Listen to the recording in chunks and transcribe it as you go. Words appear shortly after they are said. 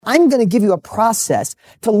I'm going to give you a process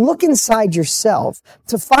to look inside yourself,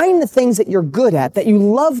 to find the things that you're good at, that you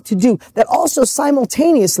love to do, that also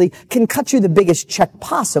simultaneously can cut you the biggest check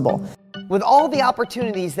possible. With all the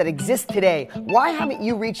opportunities that exist today, why haven't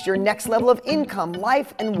you reached your next level of income,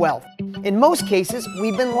 life, and wealth? In most cases,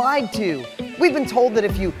 we've been lied to. We've been told that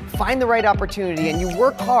if you find the right opportunity and you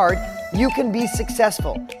work hard, you can be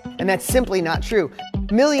successful. And that's simply not true.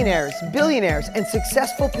 Millionaires, billionaires, and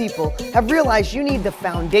successful people have realized you need the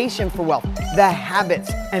foundation for wealth, the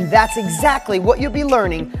habits. And that's exactly what you'll be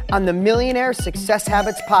learning on the Millionaire Success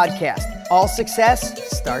Habits podcast. All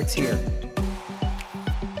success starts here.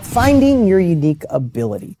 Finding your unique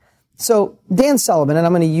ability. So Dan Sullivan, and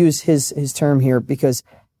I'm going to use his term here because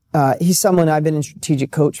he's someone I've been in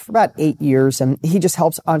strategic coach for about 8 years, and he just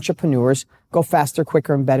helps entrepreneurs go faster,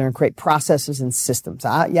 quicker, and better and create processes and systems.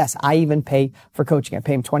 Yes, I even pay for coaching. I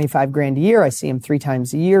pay him $25,000 a year. I see him 3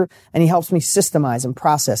 times a year, and he helps me systemize and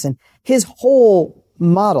process. And his whole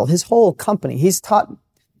model, his whole company, he's taught,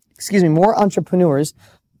 more entrepreneurs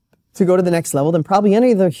to go to the next level than probably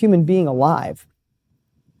any other human being alive.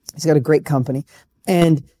 He's got a great company.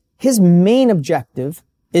 And his main objective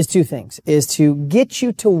is 2 things, is to get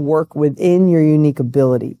you to work within your unique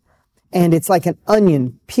ability. And it's like an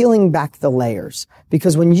onion peeling back the layers.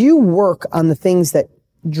 Because when you work on the things that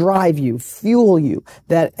drive you, fuel you,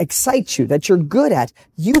 that excite you, that you're good at,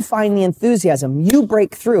 you find the enthusiasm, you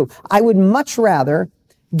break through. I would much rather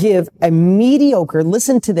give a mediocre,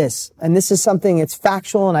 listen to this, and this is something that's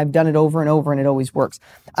factual and I've done it over and over and it always works.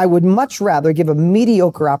 I would much rather give a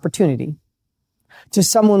mediocre opportunity to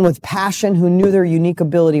someone with passion who knew their unique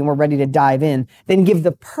ability and were ready to dive in, than give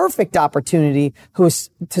the perfect opportunity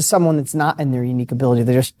to someone that's not in their unique ability.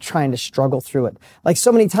 They're just trying to struggle through it. Like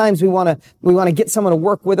so many times we want to get someone to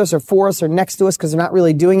work with us or for us or next to us because they're not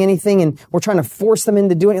really doing anything, and we're trying to force them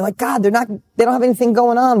into doing it. Like, God, they don't have anything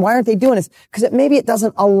going on. Why aren't they doing this? Because maybe it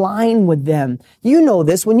doesn't align with them. You know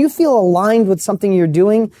this. When you feel aligned with something you're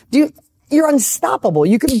doing, you're unstoppable.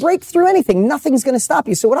 You can break through anything. Nothing's going to stop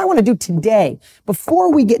you. So what I want to do today, before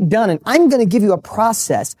we get done, and I'm going to give you a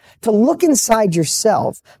process to look inside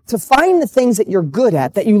yourself, to find the things that you're good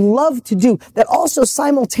at, that you love to do, that also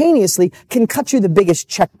simultaneously can cut you the biggest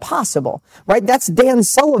check possible, right? That's Dan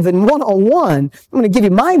Sullivan 101. I'm going to give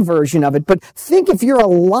you my version of it, but think if you're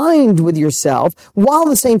aligned with yourself while at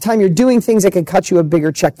the same time you're doing things that can cut you a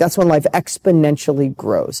bigger check. That's when life exponentially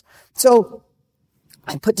grows. So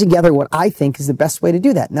I put together what I think is the best way to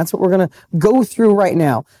do that. And that's what we're going to go through right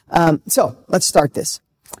now. So let's start this.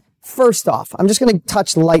 First off, I'm just going to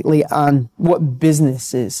touch lightly on what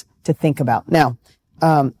business is to think about. Now,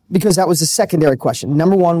 because that was a secondary question.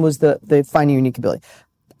 Number one was the finding unique ability.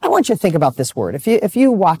 I want you to think about this word. If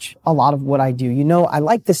you watch a lot of what I do, you know I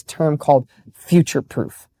like this term called future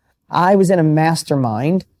proof. I was in a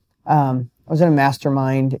mastermind. In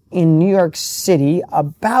New York City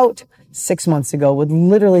about 6 months ago with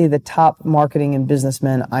literally the top marketing and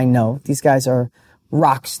businessmen I know. These guys are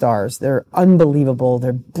rock stars. They're unbelievable.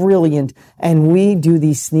 They're brilliant. And we do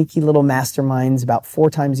these sneaky little masterminds about 4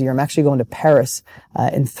 times a year. I'm actually going to Paris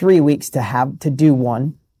in 3 weeks to do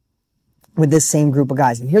one with this same group of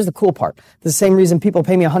guys. And here's the cool part. The same reason people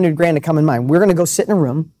pay me $100,000 to come in mine. We're going to go sit in a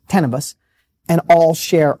room, 10 of us, and all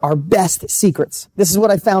share our best secrets. This is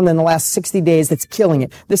what I found in the last 60 days that's killing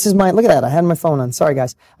it. This is look at that. I had my phone on. Sorry,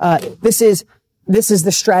 guys. This is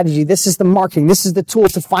the strategy. This is the marketing. This is the tool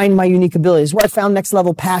to find my unique abilities. Where I found next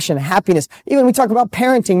level passion, happiness. Even we talk about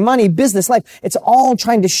parenting, money, business, life. It's all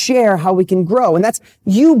trying to share how we can grow. And that's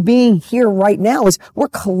you being here right now is we're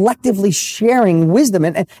collectively sharing wisdom.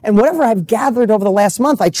 And whatever I've gathered over the last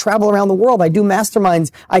month, I travel around the world. I do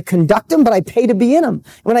masterminds. I conduct them, but I pay to be in them.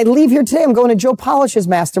 When I leave here today, I'm going to Joe Polish's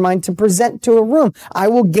mastermind to present to a room. I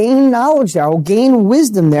will gain knowledge there. I will gain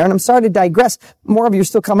wisdom there. And I'm sorry to digress. More of you are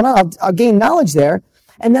still coming on. I'll gain knowledge there,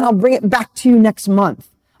 and then I'll bring it back to you next month.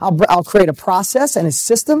 I'll create a process and a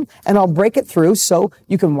system, and I'll break it through so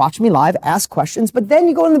you can watch me live, ask questions, but then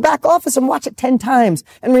you go in the back office and watch it 10 times.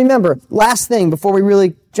 And remember, last thing before we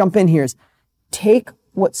really jump in here is take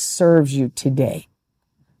what serves you today.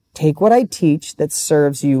 Take what I teach that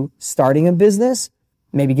serves you starting a business,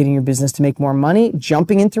 maybe getting your business to make more money,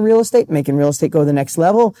 jumping into real estate, making real estate go to the next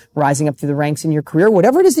level, rising up through the ranks in your career,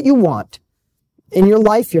 whatever it is that you want. In your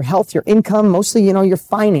life, your health, your income, mostly, your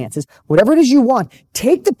finances, whatever it is you want,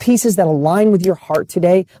 take the pieces that align with your heart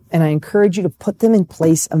today, and I encourage you to put them in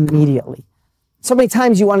place immediately. So many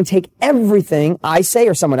times you want to take everything I say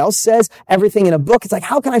or someone else says, everything in a book. It's like,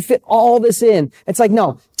 how can I fit all this in? It's like,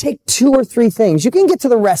 no, take 2 or 3 things. You can get to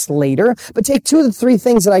the rest later, but take 2 or 3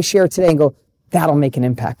 things that I share today and go, that'll make an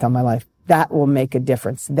impact on my life. That will make a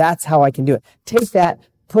difference. That's how I can do it. Take that,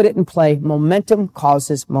 put it in play. Momentum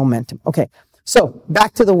causes momentum. Okay. So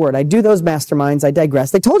back to the word. I do those masterminds. I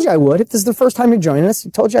digress. I told you I would. If this is the first time you're joining us, I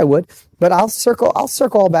told you I would, but I'll circle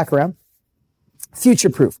all back around.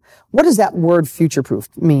 Future-proof. What does that word future-proof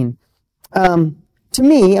mean? To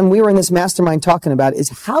me, and we were in this mastermind talking about it, is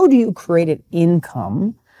how do you create an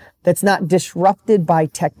income that's not disrupted by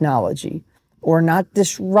technology or not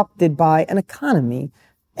disrupted by an economy,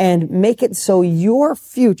 and make it so your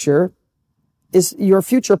future is your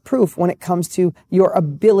future-proof when it comes to your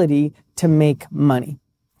ability to make money.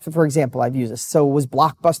 So for example, I've used this. So was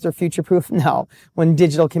Blockbuster future-proof? No. When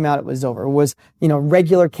digital came out, it was over. Was,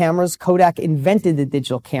 regular cameras. Kodak invented the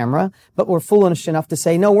digital camera, but we're foolish enough to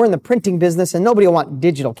say, no, we're in the printing business and nobody will want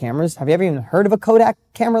digital cameras. Have you ever even heard of a Kodak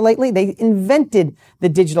camera lately? They invented the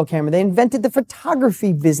digital camera. They invented the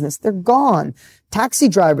photography business. They're gone. Taxi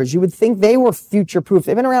drivers, you would think they were future-proof.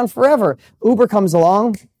 They've been around forever. Uber comes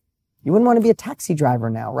along. You wouldn't want to be a taxi driver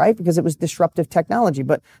now, right? Because it was disruptive technology.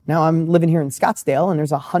 But now I'm living here in Scottsdale and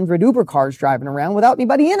there's 100 Uber cars driving around without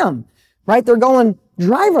anybody in them, right? They're going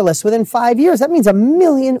driverless within 5 years. That means 1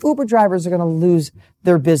 million Uber drivers are going to lose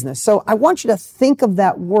their business. So I want you to think of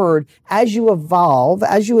that word as you evolve,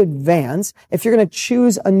 as you advance. If you're going to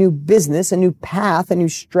choose a new business, a new path, a new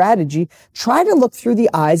strategy, try to look through the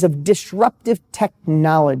eyes of disruptive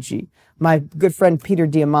technology. My good friend Peter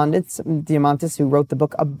Diamandis, who wrote the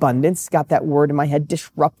book Abundance, got that word in my head,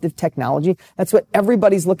 disruptive technology. That's what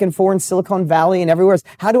everybody's looking for in Silicon Valley and everywhere else.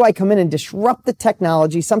 How do I come in and disrupt the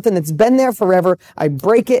technology, something that's been there forever? I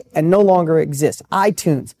break it and no longer exists.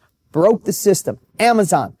 iTunes broke the system.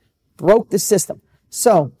 Amazon broke the system.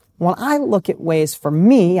 So when I look at ways for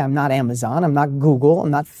me, I'm not Amazon, I'm not Google,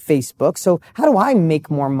 I'm not Facebook. So how do I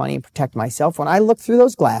make more money and protect myself? When I look through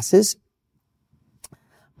those glasses,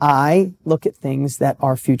 I look at things that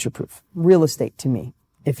are future-proof. Real estate to me,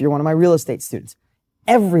 if you're one of my real estate students,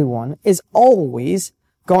 everyone is always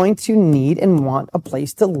going to need and want a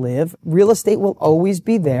place to live. Real estate will always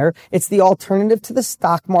be there. It's the alternative to the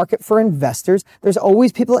stock market for investors. There's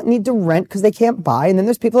always people that need to rent because they can't buy. And then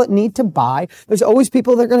there's people that need to buy. There's always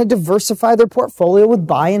people that are going to diversify their portfolio with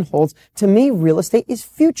buy and holds. To me, real estate is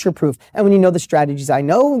future-proof. And when you know the strategies I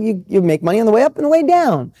know, you make money on the way up and the way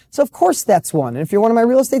down. So of course that's one. And if you're one of my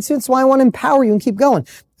real estate students, why I want to empower you and keep going.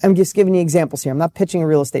 I'm just giving you examples here. I'm not pitching a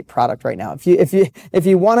real estate product right now. If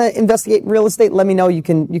you want to investigate real estate, let me know. You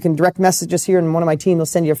can direct message us here and one of my team will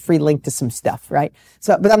send you a free link to some stuff, right?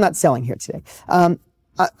 So, but I'm not selling here today.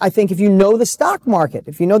 I think if you know the stock market,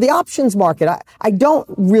 if you know the options market, I don't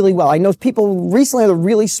really well. I know people recently that are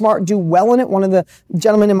really smart, do well in it. One of the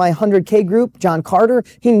gentlemen in my 100K group, John Carter,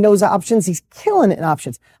 he knows options. He's killing it in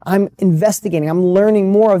options. I'm investigating. I'm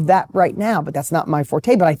learning more of that right now, but that's not my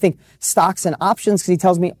forte. But I think stocks and options, because he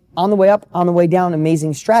tells me on the way up, on the way down,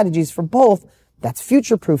 amazing strategies for both. That's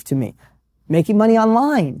future-proof to me. Making money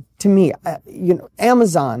online, to me,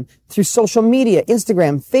 Amazon, through social media,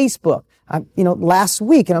 Instagram, Facebook. Last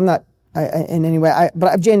week, and I'm not in any way,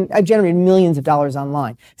 but I've generated millions of dollars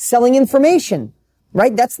online. Selling information,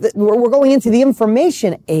 right? We're going into the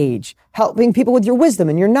information age, helping people with your wisdom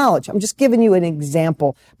and your knowledge. I'm just giving you an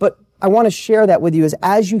example, but I want to share that with you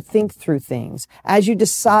as you think through things, as you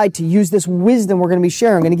decide to use this wisdom we're going to be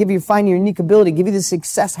sharing. I'm going to give you, find your unique ability, give you the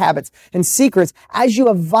success habits and secrets. As you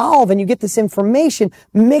evolve and you get this information,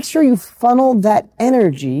 make sure you funnel that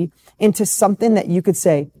energy into something that you could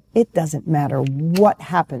say, it doesn't matter what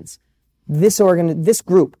happens. This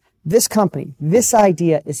group, this company, this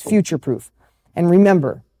idea is future-proof. And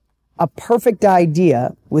remember, a perfect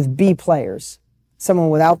idea with B players, someone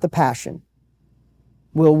without the passion,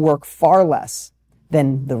 will work far less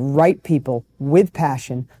than the right people with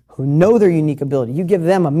passion who know their unique ability. You give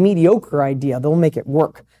them a mediocre idea, they'll make it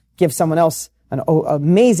work. Give someone else an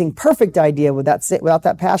amazing, perfect idea without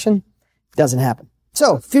that passion, it doesn't happen.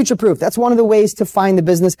 So, future-proof, that's one of the ways to find the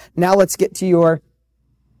business. Now let's get to your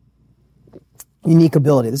unique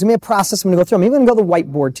ability. There's going to be a process I'm going to go through. I'm even going to go to the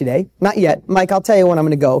whiteboard today. Not yet. Mike, I'll tell you when I'm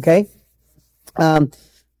going to go, okay?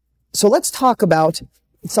 So let's talk about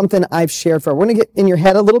something I've shared for. We're going to get in your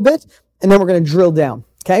head a little bit, and then we're going to drill down,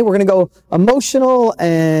 okay? We're going to go emotional,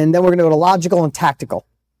 and then we're going to go to logical and tactical.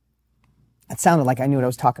 That sounded like I knew what I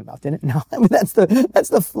was talking about, didn't it? No, that's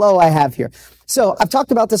the flow I have here. So I've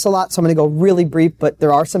talked about this a lot, so I'm going to go really brief, but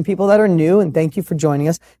there are some people that are new, and thank you for joining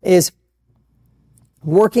us, is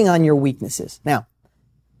working on your weaknesses. Now,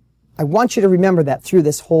 I want you to remember that through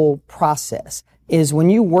this whole process is when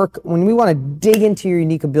we want to dig into your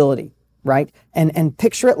unique ability, right? And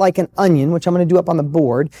picture it like an onion, which I'm going to do up on the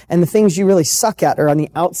board, and the things you really suck at are on the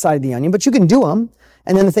outside of the onion, but you can do them,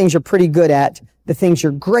 and then the things you're pretty good at, the things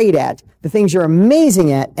you're great at, the things you're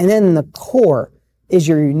amazing at, and then the core is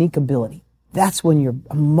your unique ability. That's when your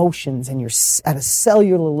emotions and at a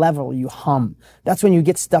cellular level, you hum. That's when you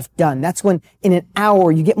get stuff done. That's when in an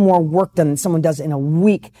hour you get more work done than someone does in a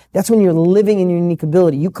week. That's when you're living in your unique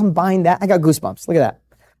ability. You combine that. I got goosebumps. Look at that.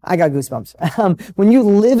 I got goosebumps. When you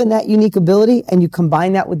live in that unique ability and you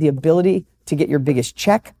combine that with the ability to get your biggest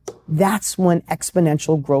check, that's when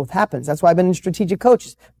exponential growth happens. That's why I've been in strategic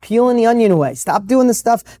coaches. Peeling the onion away. Stop doing the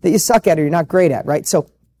stuff that you suck at or you're not great at, right? So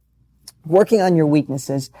working on your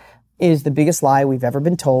weaknesses is the biggest lie we've ever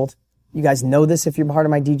been told. You guys know this if you're part of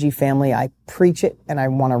my DG family. I preach it and I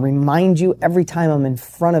want to remind you every time I'm in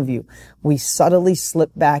front of you. We subtly slip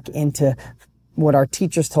back into what our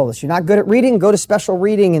teachers told us. You're not good at reading, go to special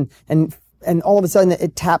reading and all of a sudden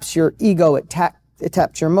it taps your ego, it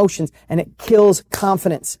taps your emotions and it kills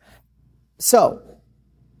confidence. So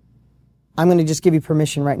I'm going to just give you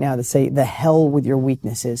permission right now to say the hell with your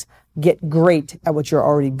weaknesses. Get great at what you're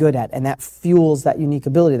already good at. And that fuels that unique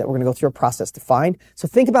ability that we're going to go through a process to find. So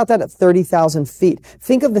think about that at 30,000 feet.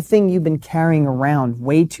 Think of the thing you've been carrying around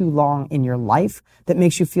way too long in your life that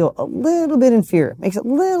makes you feel a little bit inferior, makes it a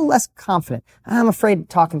little less confident. I'm afraid to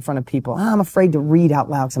talk in front of people. I'm afraid to read out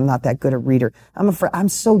loud because I'm not that good a reader. I'm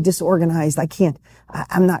so disorganized.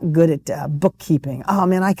 I'm not good at bookkeeping. Oh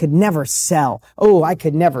man, I could never sell. Oh, I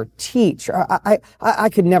could never teach. I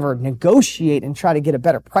could never negotiate and try to get a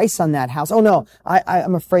better price on that house. Oh no,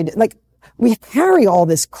 I'm afraid. Like, we carry all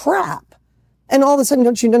this crap. And all of a sudden,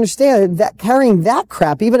 don't you understand that carrying that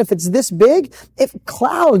crap, even if it's this big, it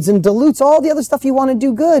clouds and dilutes all the other stuff you want to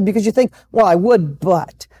do good because you think, well, I would,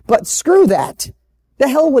 but screw that. The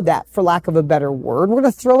hell with that, for lack of a better word. We're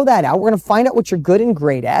going to throw that out. We're going to find out what you're good and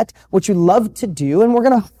great at, what you love to do, and we're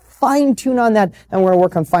going to fine tune on that, and we're going to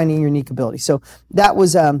work on finding your unique ability. So that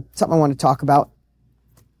was something I want to talk about.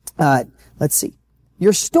 Let's see.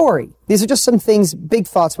 Your story. These are just some things, big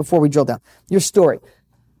thoughts before we drill down. Your story.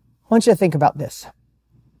 I want you to think about this.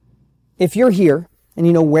 If you're here and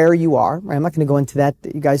you know where you are, right, I'm not going to go into that.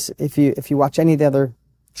 You guys, if you watch any of the other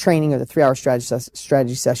training or the 3-hour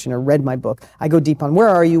strategy session or read my book, I go deep on where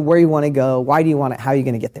are you want to go, why do you want it, how are you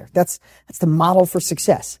going to get there. That's the model for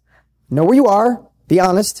success. Know where you are, be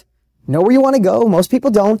honest, know where you want to go. Most people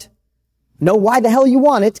don't. Know why the hell you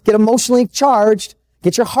want it, get emotionally charged,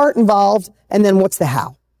 get your heart involved, and then what's the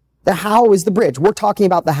how? The how is the bridge. We're talking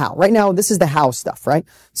about the how. Right now, this is the how stuff, right?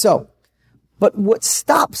 So, but what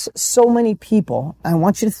stops so many people, I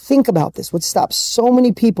want you to think about this, what stops so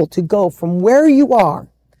many people to go from where you are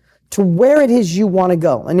to where it is you want to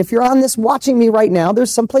go. And if you're on this watching me right now,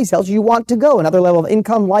 there's someplace else you want to go, another level of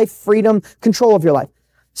income, life, freedom, control of your life.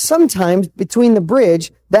 Sometimes between the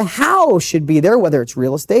bridge, the how should be there, whether it's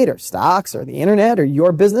real estate or stocks or the internet or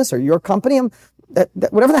your business or your company,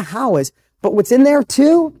 whatever the how is. But what's in there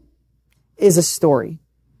too is a story.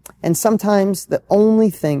 And sometimes the only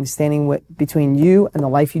thing standing between you and the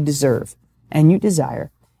life you deserve and you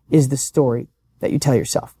desire is the story that you tell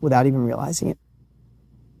yourself without even realizing it.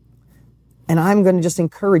 And I'm going to just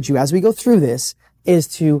encourage you as we go through this is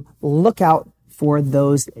to look out for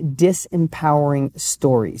those disempowering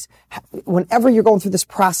stories. Whenever you're going through this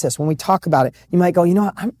process, when we talk about it, you might go, you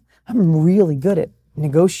know what? I'm really good at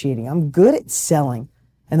negotiating. I'm good at selling.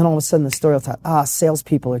 And then all of a sudden the story will tell,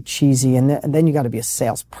 salespeople are cheesy. And then you got to be a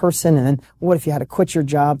salesperson. And then what if you had to quit your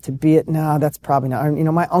job to be it? No, that's probably not. You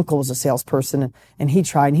know, my uncle was a salesperson and he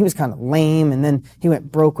tried and he was kind of lame. And then he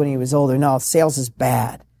went broke when he was older. No, sales is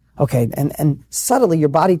bad. Okay. And subtly your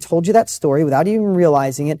body told you that story without even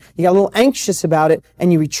realizing it. You got a little anxious about it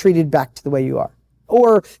and you retreated back to the way you are.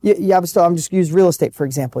 Or you have I'm just use real estate, for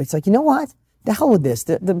example. It's like, you know what? The hell with this.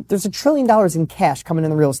 There's $1 trillion in cash coming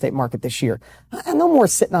in the real estate market this year. No more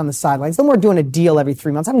sitting on the sidelines. No more doing a deal every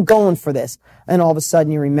 3 months. I'm going for this. And all of a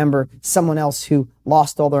sudden you remember someone else who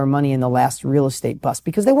lost all their money in the last real estate bust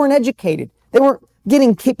because they weren't educated. They weren't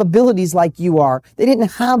getting capabilities like you are. They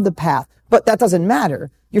didn't have the path. But that doesn't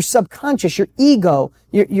matter. Your subconscious, your ego,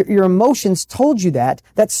 your emotions told you that.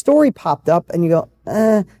 That story popped up and you go,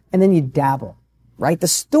 and then you dabble. Right? The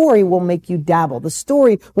story will make you dabble. The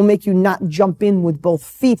story will make you not jump in with both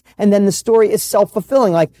feet. And then the story is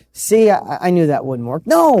self-fulfilling. Like, see, I knew that wouldn't work.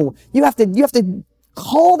 No, you have to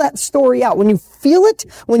call that story out. When you feel it,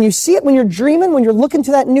 when you see it, when you're dreaming, when you're looking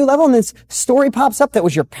to that new level and this story pops up that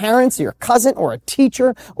was your parents or your cousin or a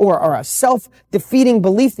teacher or a self-defeating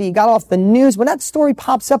belief that you got off the news. When that story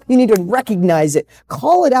pops up, you need to recognize it.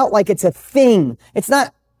 Call it out like it's a thing. It's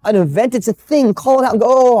not an event. It's a thing. Call it out and go,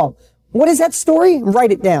 oh, what is that story?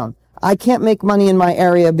 Write it down. I can't make money in my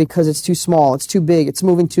area because it's too small. It's too big. It's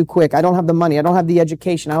moving too quick. I don't have the money. I don't have the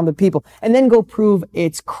education. I don't have the people. And then go prove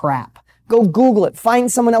it's crap. Go Google it.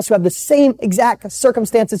 Find someone else who had the same exact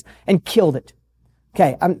circumstances and killed it.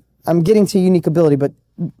 Okay, I'm getting to unique ability, but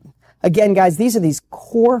again, guys, these are these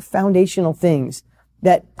core foundational things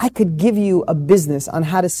that I could give you a business on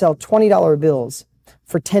how to sell $20 bills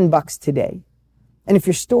for $10 today. And if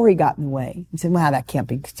your story got in the way, you said, wow, that can't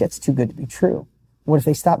be, that's too good to be true. What if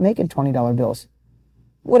they stopped making $20 bills?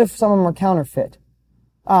 What if some of them are counterfeit?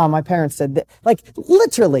 My parents said that, like,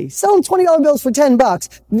 literally, selling $20 bills for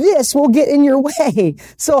 $10, this will get in your way.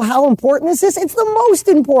 So how important is this? It's the most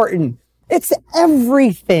important. It's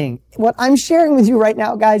everything. What I'm sharing with you right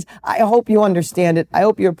now, guys, I hope you understand it. I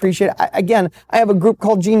hope you appreciate it. I have a group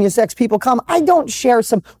called Genius X. People come. I don't share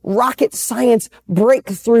some rocket science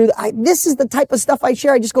breakthrough. This is the type of stuff I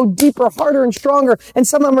share. I just go deeper, harder, and stronger. And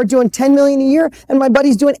some of them are doing $10 million a year, and my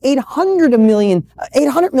buddy's doing $800 million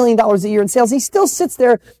a year in sales. He still sits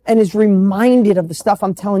there and is reminded of the stuff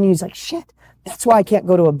I'm telling you. He's like, shit, that's why I can't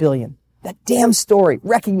go to $1 billion. That damn story.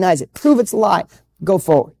 Recognize it. Prove it's a lie. Go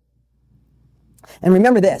forward. And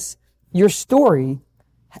remember this, your story,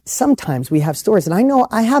 sometimes we have stories, and I know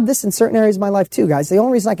I have this in certain areas of my life too, guys. The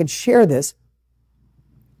only reason I can share this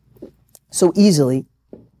so easily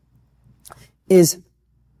is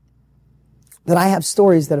that I have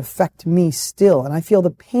stories that affect me still, and I feel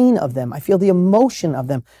the pain of them. I feel the emotion of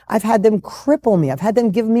them. I've had them cripple me. I've had them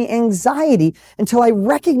give me anxiety until I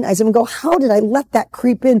recognize them and go, how did I let that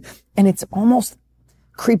creep in? And it's almost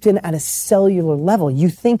creeped in at a cellular level. You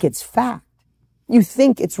think it's fact. You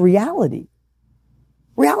think it's reality.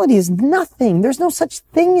 Reality is nothing. There's no such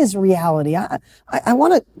thing as reality. I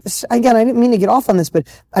want to, again, I didn't mean to get off on this, but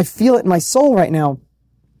I feel it in my soul right now.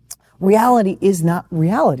 Reality is not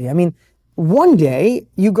reality. I mean, one day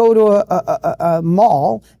you go to a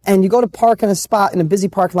mall and you go to park in a spot in a busy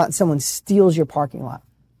parking lot and someone steals your parking lot.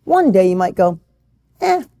 One day you might go,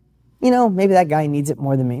 maybe that guy needs it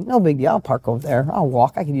more than me. No big deal. I'll park over there. I'll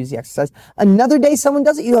walk. I can use the exercise. Another day someone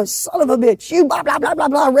does it. You go, son of a bitch. You blah, blah, blah, blah,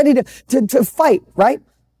 blah, ready to fight, right?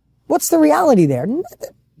 What's the reality there?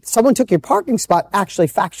 Someone took your parking spot actually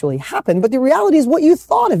factually happened, but the reality is what you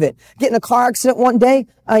thought of it. Get in a car accident one day.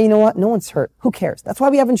 You know what? No one's hurt. Who cares? That's why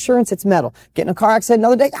we have insurance. It's metal. Get in a car accident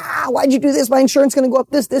another day. Why'd you do this? My insurance going to go up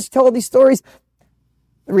this, tell all these stories.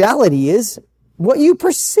 The reality is what you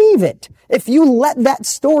perceive it. If you let that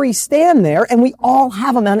story stand there, and we all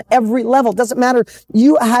have them on every level, doesn't matter.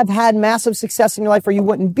 You have had massive success in your life or you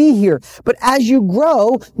wouldn't be here. But as you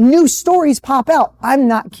grow, new stories pop out. I'm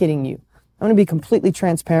not kidding you. I'm going to be completely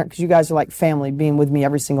transparent because you guys are like family being with me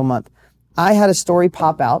every single month. I had a story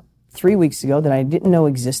pop out 3 weeks ago that I didn't know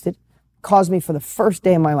existed. Caused me for the first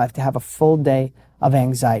day of my life to have a full day of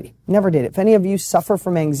anxiety. Never did. If any of you suffer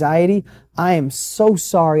from anxiety, I am so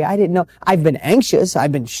sorry. I didn't know. I've been anxious.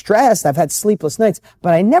 I've been stressed. I've had sleepless nights,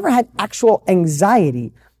 but I never had actual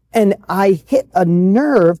anxiety. And I hit a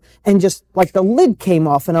nerve and just like the lid came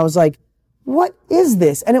off and I was like, what is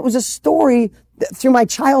this? And it was a story through my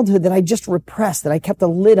childhood that I just repressed, that I kept a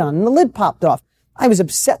lid on, and the lid popped off. I was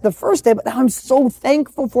upset the first day, but now I'm so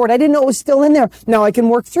thankful for it. I didn't know it was still in there. Now I can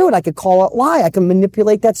work through it. I could call it lie. I can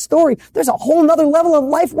manipulate that story. There's a whole nother level of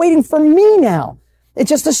life waiting for me now. It's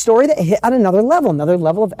just a story that hit on another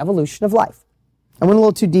level of evolution of life. I went a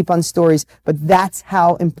little too deep on stories, but that's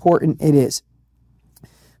how important it is.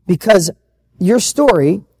 Because your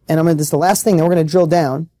story, and this is the last thing that we're going to drill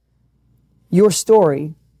down, your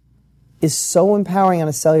story is so empowering on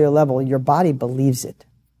a cellular level, your body believes it.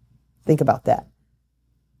 Think about that.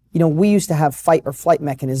 We used to have fight or flight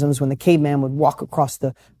mechanisms when the caveman would walk across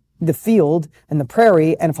the field and the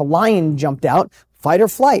prairie, and if a lion jumped out, fight or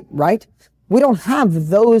flight, right? We don't have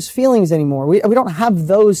those feelings anymore. We don't have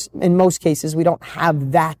those in most cases. We don't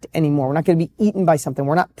have that anymore. We're not going to be eaten by something.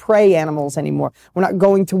 We're not prey animals anymore. We're not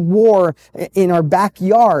going to war in our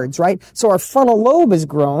backyards, right? So our frontal lobe has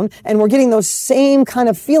grown, and we're getting those same kind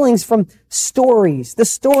of feelings from stories. The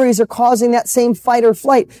stories are causing that same fight or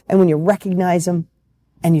flight. And when you recognize them,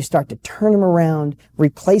 and you start to turn them around,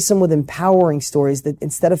 replace them with empowering stories that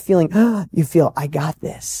instead of feeling, you feel, I got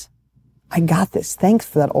this. I got this. Thanks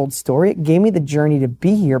for that old story. It gave me the journey to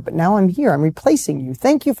be here, but now I'm here. I'm replacing you.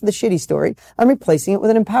 Thank you for the shitty story. I'm replacing it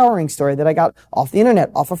with an empowering story that I got off the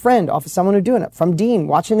internet, off a friend, off of someone who's doing it, from Dean,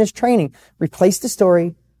 watching this training. Replace the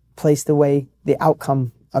story, place the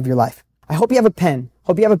outcome of your life. I hope you have a pen.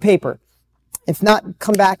 Hope you have a paper. If not,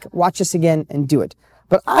 come back, watch this again, and do it.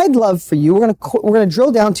 But I'd love for you, we're going to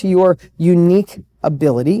drill down to your unique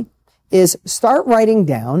ability, is start writing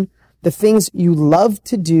down the things you love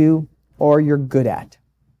to do or you're good at.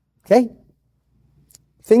 Okay?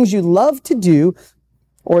 Things you love to do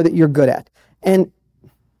or that you're good at. And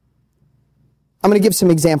I'm going to give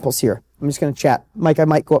some examples here. I'm just going to chat. Mike, I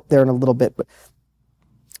might go up there in a little bit, but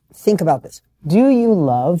think about this. Do you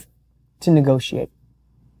love to negotiate?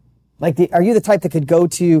 Are you the type that could go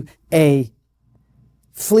to a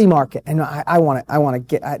flea market and they want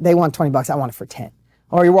 $20, I want it for 10.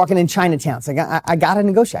 Or you're walking in Chinatown, it's like, I gotta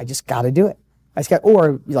negotiate, I just gotta do it.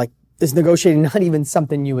 Or you're like, is negotiating not even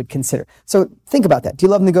something you would consider? So think about that. Do you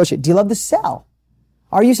love negotiate? Do you love to sell?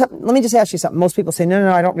 Let me just ask you something. Most people say,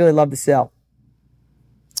 no, I don't really love to sell.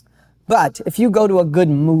 But if you go to a good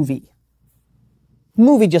movie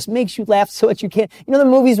just makes you laugh so much you can't. You know the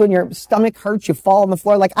movies when your stomach hurts, you fall on the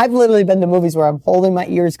floor? Like, I've literally been to movies where I'm holding my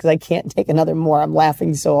ears because I can't take another more. I'm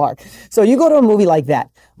laughing so hard. So you go to a movie like that.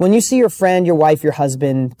 When you see your friend, your wife, your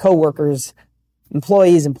husband, coworkers,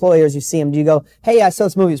 employees, employers, you see them, do you go, hey, I saw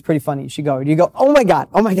this movie, it's pretty funny, you should go? Or do you go, oh my God,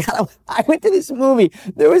 I went to this movie.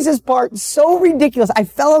 There was this part so ridiculous. I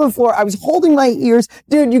fell on the floor. I was holding my ears.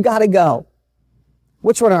 Dude, you gotta go.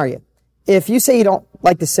 Which one are you? If you say you don't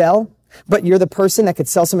like to sell, but you're the person that could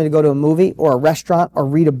sell somebody to go to a movie or a restaurant or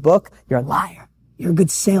read a book, you're a liar. You're a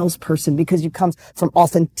good salesperson because it comes from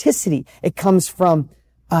authenticity. It comes from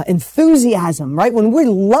enthusiasm, right? When we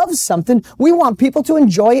love something, we want people to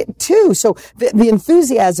enjoy it too. So the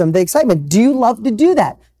enthusiasm, the excitement, do you love to do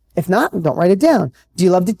that? If not, don't write it down. Do you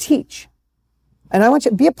love to teach? And I want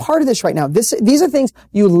you to be a part of this right now. These are things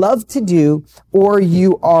you love to do or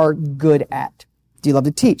you are good at. Do you love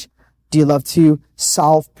to teach? Do you love to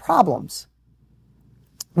solve problems?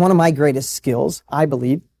 One of my greatest skills, I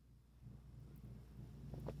believe,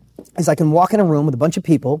 is I can walk in a room with a bunch of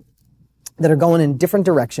people that are going in different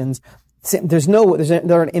directions.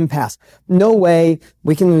 They're an impasse. No way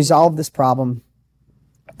we can resolve this problem.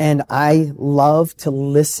 And I love to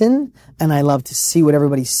listen and I love to see what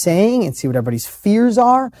everybody's saying and see what everybody's fears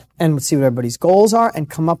are and see what everybody's goals are and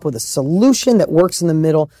come up with a solution that works in the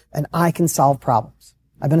middle, and I can solve problems.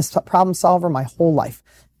 I've been a problem solver my whole life.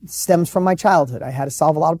 It stems from my childhood. I had to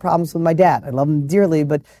solve a lot of problems with my dad. I love him dearly,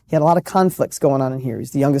 but he had a lot of conflicts going on in here.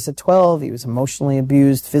 He's the youngest at 12. He was emotionally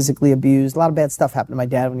abused, physically abused. A lot of bad stuff happened to my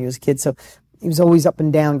dad when he was a kid. So he was always up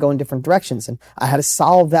and down, going different directions. And I had to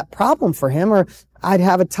solve that problem for him or I'd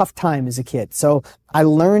have a tough time as a kid. So I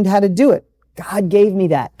learned how to do it. God gave me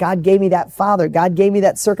that. God gave me that father. God gave me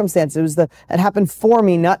that circumstance. It happened for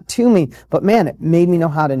me, not to me. But man, it made me know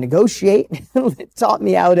how to negotiate. It taught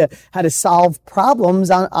me how to solve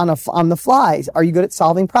problems on the fly. Are you good at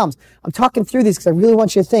solving problems? I'm talking through these because I really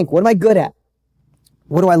want you to think, what am I good at?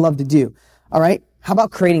 What do I love to do? All right. How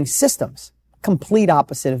about creating systems? Complete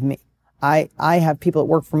opposite of me. I have people that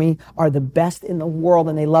work for me are the best in the world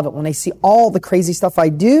and they love it. When they see all the crazy stuff I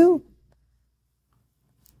do,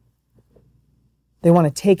 they want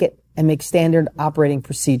to take it and make standard operating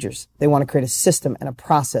procedures. They want to create a system and a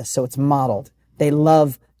process so it's modeled. They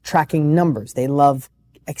love tracking numbers. They love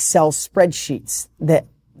Excel spreadsheets.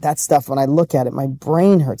 That stuff, when I look at it, my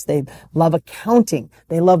brain hurts. They love accounting.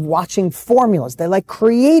 They love watching formulas. They like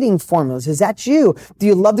creating formulas. Is that you? Do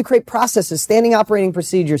you love to create processes, standing operating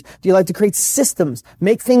procedures? Do you like to create systems,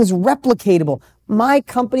 make things replicatable? My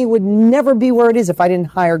company would never be where it is if I didn't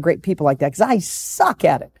hire great people like that because I suck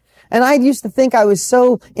at it. And I used to think I was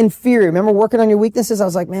so inferior. Remember working on your weaknesses? I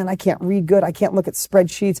was like, man, I can't read good. I can't look at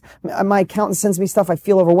spreadsheets. My accountant sends me stuff. I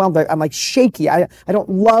feel overwhelmed. I'm like shaky. I don't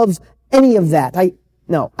love any of that.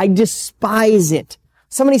 I despise it.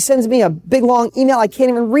 Somebody sends me a big long email. I can't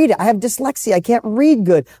even read it. I have dyslexia. I can't read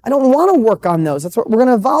good. I don't want to work on those. That's what we're going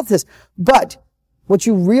to evolve this. But what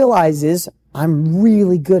you realize is I'm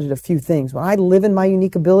really good at a few things. When I live in my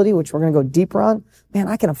unique ability, which we're going to go deeper on, man,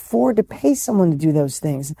 I can afford to pay someone to do those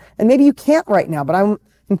things. And maybe you can't right now, but I'm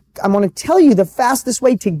going to tell you the fastest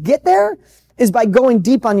way to get there is by going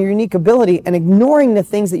deep on your unique ability and ignoring the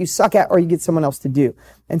things that you suck at or you get someone else to do.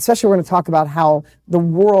 And especially we're going to talk about how the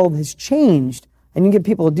world has changed and you get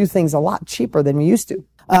people to do things a lot cheaper than we used to.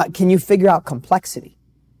 Can you figure out complexity?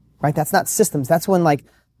 Right? That's not systems. That's when like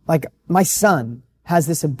my son has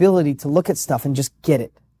this ability to look at stuff and just get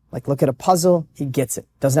it. Like look at a puzzle, he gets it.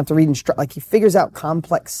 Doesn't have to read like he figures out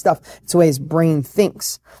complex stuff. It's the way his brain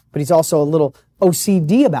thinks. But he's also a little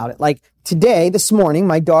OCD about it. Like this morning,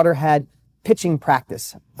 my daughter had pitching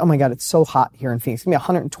practice. Oh my God, it's so hot here in Phoenix. It's going to be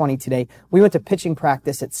 120 today. We went to pitching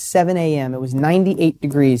practice at 7 a.m. It was 98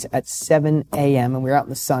 degrees at 7 a.m. and we were out in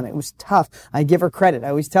the sun. It was tough. I give her credit. I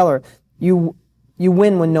always tell her, you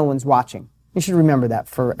win when no one's watching. You should remember that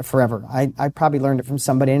forever. I probably learned it from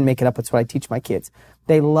somebody. I didn't make it up. It's what I teach my kids.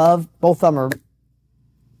 They love, both of them are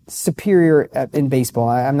superior in baseball.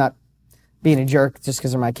 I'm not being a jerk just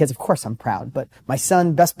because they're my kids. Of course I'm proud. But my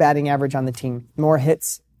son, best batting average on the team, more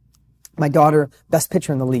hits. My daughter, best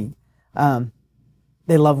pitcher in the league.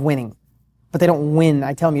 They love winning. But they don't win.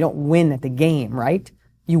 I tell them you don't win at the game, right?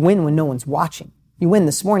 You win when no one's watching. You win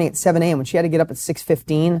this morning at 7 a.m. when she had to get up at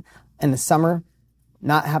 6:15 in the summer.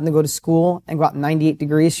 not having to go to school and go out in 98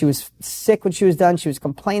 degrees. She was sick when she was done. She was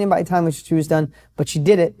complaining by the time when she was done, but she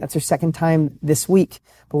did it. That's her second time this week.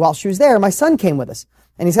 But while she was there, my son came with us,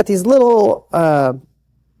 and he's got these little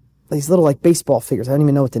like baseball figures. I don't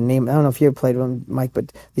even know what the name. I don't know if you ever played with them, Mike,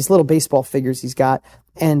 but these little baseball figures he's got,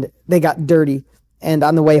 and they got dirty. And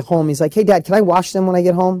on the way home, he's like, "Hey, Dad, can I wash them when I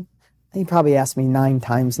get home?" He probably asked me 9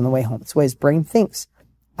 times on the way home. That's the way his brain thinks.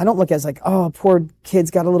 I don't look at it as like, "Oh, poor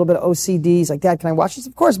kid's got a little bit of OCD." He's like, "Dad, can I wash this?"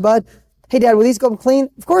 "Of course, bud." "Hey, Dad, will these go clean?"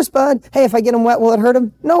 "Of course, bud." "Hey, if I get them wet, will it hurt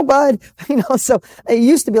him?" "No, bud." So it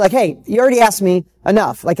used to be like, "Hey, you already asked me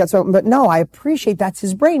enough." Like that's what, but no, I appreciate that's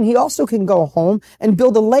his brain. He also can go home and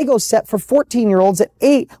build a Lego set for 14-year-olds at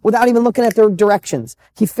 8 without even looking at their directions.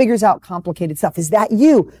 He figures out complicated stuff. Is that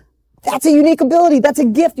you? That's a unique ability. That's a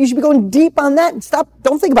gift. You should be going deep on that and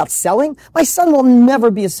don't think about selling. My son will never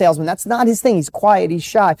be a salesman. That's not his thing. He's quiet. He's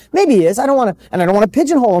shy. Maybe he is. I don't want to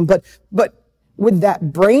pigeonhole him, but with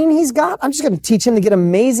that brain he's got, I'm just going to teach him to get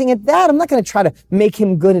amazing at that. I'm not going to try to make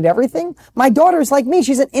him good at everything. My daughter is like me.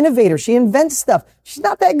 She's an innovator. She invents stuff. She's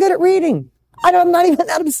not that good at reading. I'm not even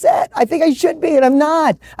that upset. I think I should be, and I'm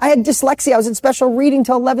not. I had dyslexia. I was in special reading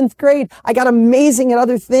till 11th grade. I got amazing at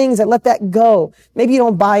other things. I let that go. Maybe you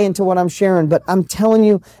don't buy into what I'm sharing, but I'm telling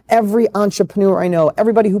you, every entrepreneur I know,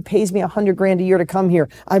 everybody who pays me $100,000 a year to come here,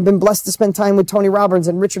 I've been blessed to spend time with Tony Robbins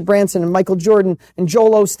and Richard Branson and Michael Jordan and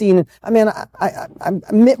Joel Osteen.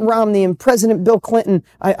 I'm Mitt Romney and President Bill Clinton.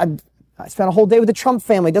 I spent a whole day with the Trump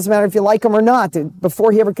family. Doesn't matter if you like them or not.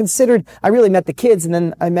 Before he ever considered, I really met the kids, and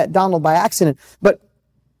then I met Donald by accident. But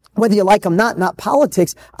whether you like them not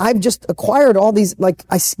politics, I've just acquired all these, like,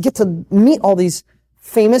 I get to meet all these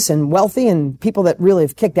famous and wealthy and people that really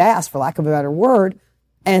have kicked ass, for lack of a better word.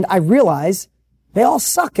 And I realize they all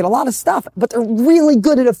suck at a lot of stuff, but they're really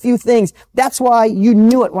good at a few things. That's why you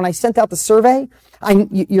knew it when I sent out the survey.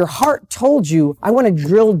 Your heart told you, I want to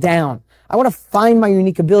drill down. I want to find my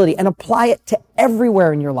unique ability and apply it to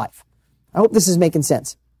everywhere in your life. I hope this is making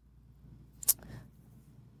sense.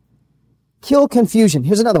 Kill confusion.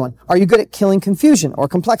 Here's another one. Are you good at killing confusion or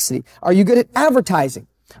complexity? Are you good at advertising?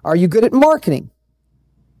 Are you good at marketing?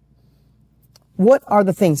 What are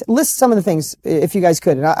the things? List some of the things, if you guys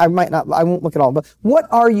could. And I won't look at all, but what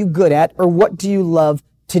are you good at, or what do you love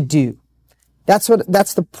to do? That's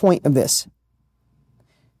the point of this.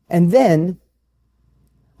 And then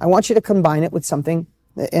I want you to combine it with something.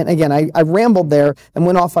 And again, I rambled there and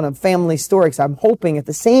went off on a family story, because I'm hoping at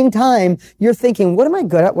the same time you're thinking, what am I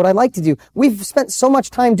good at? What I like to do? We've spent so much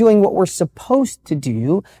time doing what we're supposed to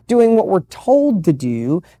do, doing what we're told to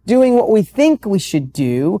do, doing what we think we should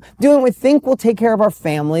do, doing what we think will take care of our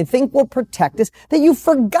family, think will protect us, that you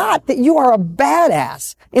forgot that you are a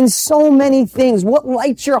badass in so many things. What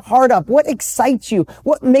lights your heart up? What excites you?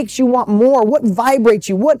 What makes you want more? What vibrates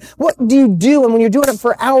you? What do you do? And when you're doing it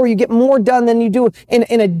for an hour, you get more done than you do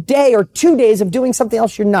in a day or 2 days of doing something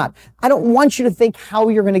else you're not. I don't want you to think how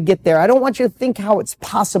you're going to get there. I don't want you to think how it's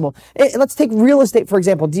possible. Let's take real estate, for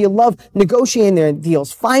example. Do you love negotiating the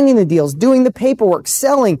deals, finding the deals, doing the paperwork,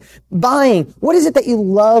 selling, buying? What is it that you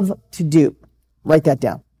love to do? Write that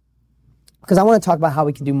down, because I want to talk about how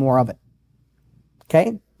we can do more of it.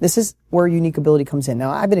 Okay? This is where unique ability comes in. Now,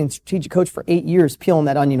 I've been a strategic coach for 8 years, peeling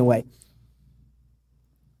that onion away.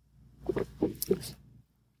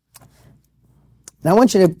 Now, I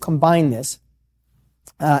want you to combine this.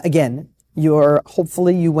 Again,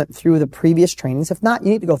 hopefully you went through the previous trainings. If not,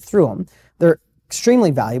 you need to go through them. They're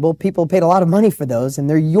extremely valuable. People paid a lot of money for those, and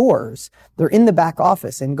they're yours. They're in the back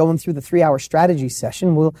office. And going through the 3-hour strategy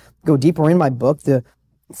session, we'll go deeper in my book, the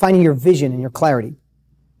finding your vision and your clarity.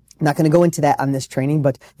 I'm not going to go into that on this training,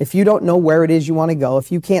 but if you don't know where it is you want to go,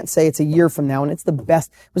 if you can't say it's a year from now and it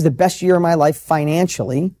was the best year of my life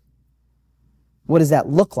financially, what does that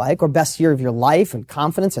look like? Or best year of your life, and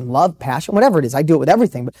confidence and love, passion, whatever it is. I do it with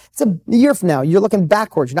everything, but it's a year from now. You're looking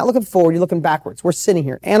backwards. You're not looking forward. You're looking backwards. We're sitting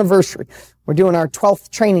here, anniversary. We're doing our 12th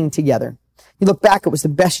training together. You look back, it was the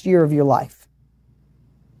best year of your life.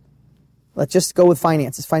 Let's just go with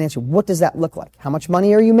finances. Financial. What does that look like? How much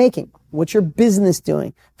money are you making? What's your business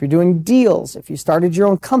doing? If you're doing deals, if you started your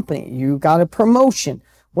own company, you got a promotion.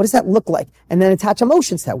 What does that look like? And then attach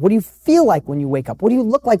emotions to that. What do you feel like when you wake up? What do you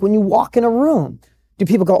look like when you walk in a room? Do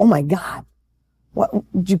people go, oh my God, what,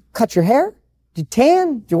 did you cut your hair? Did you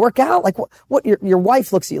tan? Did you work out? Like what your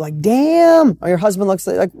wife looks at you like, damn, or your husband looks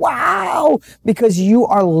at you like, wow, because you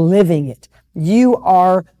are living it. You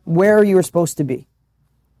are where you are supposed to be.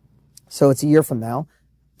 So it's a year from now.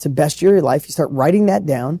 It's the best year of your life. You start writing that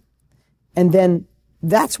down, and then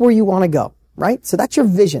that's where you want to go, right? So that's your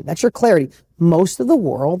vision. That's your clarity. Most of the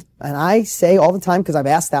world, and I say all the time because I've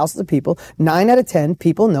asked thousands of people, 9 out of 10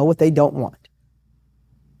 people know what they don't want.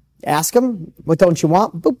 Ask them, what don't you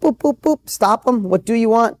want? Boop, boop, boop, boop. Stop them. What do you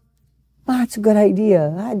want? Oh, that's a good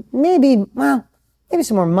idea. Maybe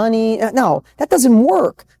some more money. No, that doesn't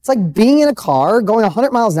work. It's like being in a car going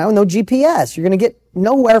 100 miles an hour with no GPS. You're going to get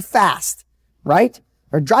nowhere fast, right?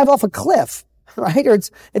 Or drive off a cliff, right? Or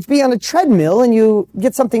it's being on a treadmill and you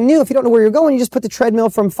get something new. If you don't know where you're going, you just put the treadmill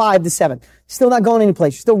from 5 to 7. Still not going any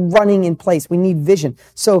place. You're still running in place. We need vision.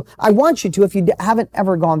 So I want you to, if you haven't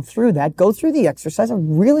ever gone through that, go through the exercise of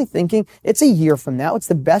really thinking it's a year from now. It's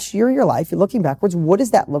the best year of your life. You're looking backwards. What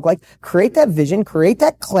does that look like? Create that vision, create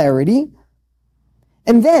that clarity.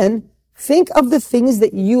 And then think of the things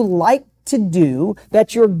that you like to do,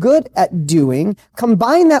 that you're good at doing.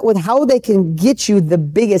 Combine that with how they can get you the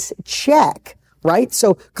biggest check, right?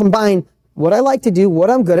 So combine what I like to do, what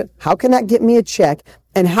I'm good at, how can that get me a check,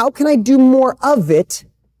 and how can I do more of it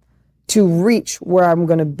to reach where I'm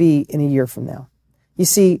going to be in a year from now? You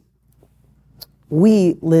see,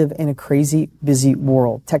 we live in a crazy busy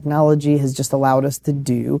world. Technology has just allowed us to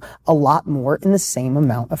do a lot more in the same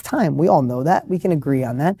amount of time. We all know that. We can agree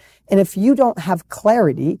on that. And if you don't have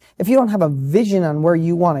clarity, if you don't have a vision on where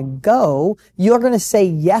you want to go, you're going to say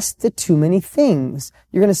yes to too many things.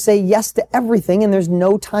 You're going to say yes to everything, and there's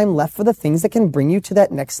no time left for the things that can bring you to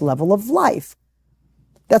that next level of life.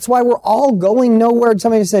 That's why we're all going nowhere.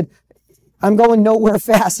 Somebody said, I'm going nowhere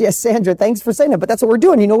fast. Yes, Sandra, thanks for saying that. But that's what we're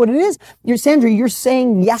doing. You know what it is? Sandra, you're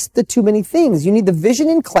saying yes to too many things. You need the vision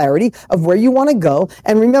and clarity of where you want to go.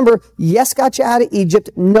 And remember, yes got you out of Egypt.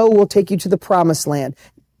 No will take you to the promised land.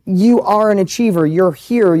 You are an achiever. You're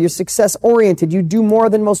here. You're success oriented. You do more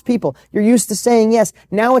than most people. You're used to saying yes.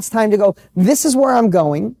 Now it's time to go, this is where I'm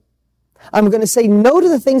going. I'm going to say no to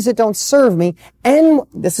the things that don't serve me. And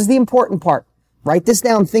this is the important part. Write this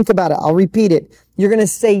down. Think about it. I'll repeat it. You're going to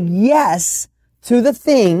say yes to the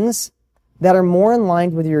things that are more in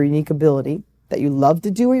line with your unique ability, that you love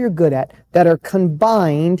to do or you're good at, that are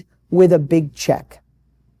combined with a big check.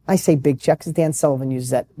 I say big check because Dan Sullivan uses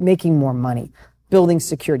that. Making more money, building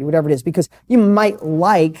security, whatever it is, because you might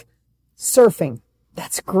like surfing.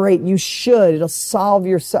 That's great. You should. It'll solve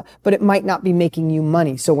your, but it might not be making you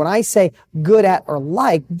money. So when I say good at or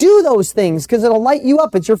like, do those things because it'll light you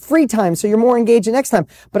up. It's your free time, so you're more engaged the next time.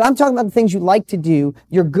 But I'm talking about the things you like to do,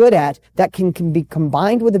 you're good at, that can be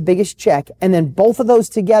combined with the biggest check, and then both of those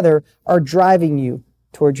together are driving you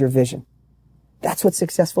towards your vision. That's what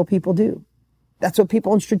successful people do. That's what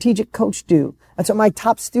people in Strategic Coach do. That's what my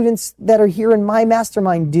top students that are here in my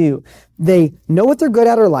mastermind do. They know what they're good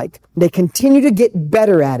at or like. They continue to get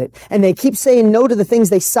better at it. And they keep saying no to the things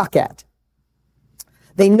they suck at.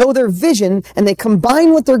 They know their vision and they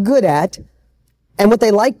combine what they're good at and what they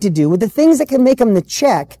like to do with the things that can make them the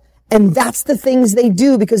check. And that's the things they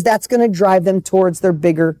do because that's going to drive them towards their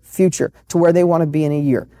bigger future, to where they want to be in a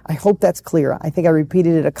year. I hope that's clear. I think I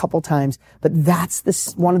repeated it a couple times, but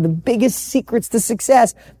that's one of the biggest secrets to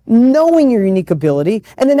success, knowing your unique ability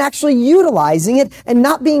and then actually utilizing it and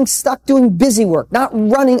not being stuck doing busy work, not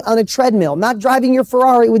running on a treadmill, not driving your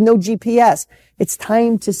Ferrari with no GPS. It's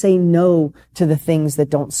time to say no to the things that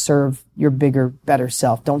don't serve your bigger, better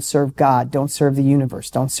self, don't serve God, don't serve the universe,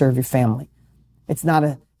 don't serve your family. It's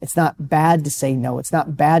not bad to say no. It's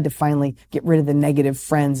not bad to finally get rid of the negative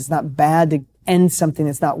friends. It's not bad to end something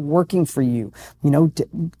that's not working for you.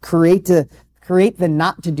 To create the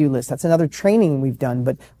not to do list. That's another training we've done.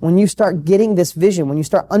 But when you start getting this vision, when you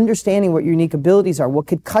start understanding what your unique abilities are, what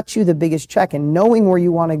could cut you the biggest check, and knowing where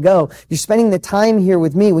you want to go, you're spending the time here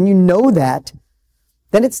with me. When you know that,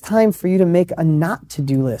 then it's time for you to make a not to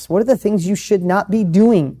do list. What are the things you should not be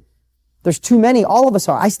doing? There's too many. All of us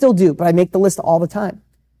are. I still do, but I make the list all the time.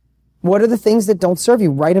 What are the things that don't serve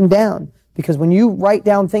you? Write them down. Because when you write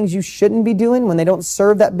down things you shouldn't be doing, when they don't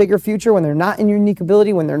serve that bigger future, when they're not in your unique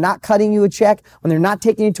ability, when they're not cutting you a check, when they're not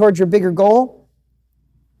taking you towards your bigger goal,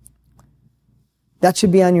 that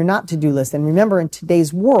should be on your not to-do list. And remember, in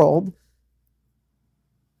today's world,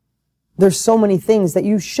 there's so many things that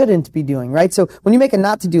you shouldn't be doing, right? So when you make a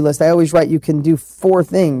not to-do list, I always write you can do 4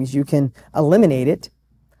 things. You can eliminate it.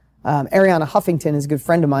 Arianna Huffington is a good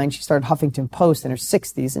friend of mine. She started Huffington Post in her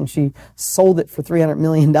 60s, and she sold it for $300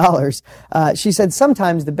 million. She said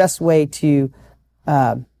sometimes the best way to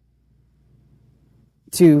get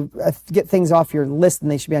things off your list,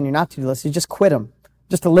 and they should be on your not-to-do list, is just quit them.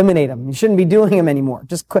 Just eliminate them. You shouldn't be doing them anymore.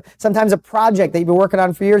 Just quit. Sometimes a project that you've been working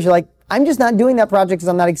on for years, you're like, I'm just not doing that project because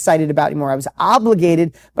I'm not excited about it anymore. I was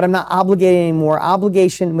obligated, but I'm not obligated anymore.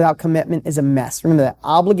 Obligation without commitment is a mess. Remember that.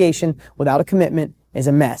 Obligation without a commitment is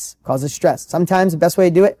a mess, causes stress. Sometimes the best way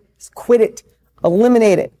to do it is quit it,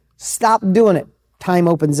 eliminate it, stop doing it. Time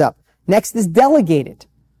opens up. Next is delegate it.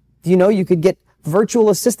 Do you know you could get Virtual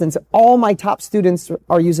assistants. All my top students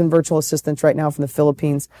are using virtual assistants right now from the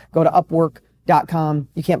Philippines. Go to Upwork.com.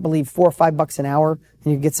 You can't believe $4 or $5 an hour,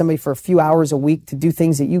 and you get somebody for a few hours a week to do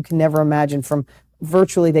things that you can never imagine. From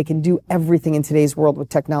virtually, they can do everything in today's world with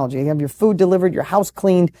technology. You have your food delivered, your house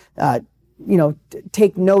cleaned,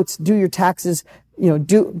 take notes, do your taxes,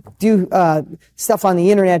 do stuff on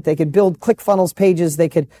the internet. They could build ClickFunnels pages. They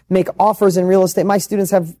could make offers in real estate. My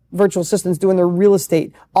students have virtual assistants doing their real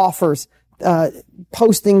estate offers,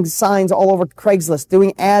 posting signs all over Craigslist,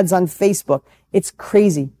 doing ads on Facebook. It's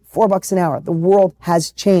crazy. $4 an hour. The world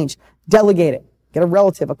has changed. Delegate it. Get a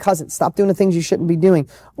relative, a cousin. Stop doing the things you shouldn't be doing,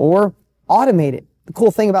 or automate it. The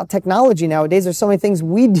cool thing about technology nowadays, there's so many things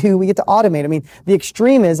we get to automate. I mean, the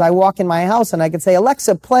extreme is I walk in my house and I can say,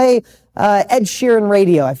 Alexa, play Ed Sheeran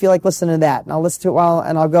radio. I feel like listening to that. And I'll listen to it while,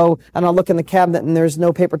 and I'll go and I'll look in the cabinet and there's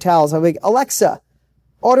no paper towels. I'll be, Alexa,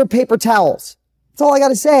 order paper towels. That's all I got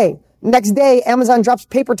to say. Next day, Amazon drops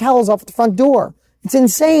paper towels off at the front door. It's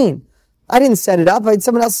insane. I didn't set it up. I had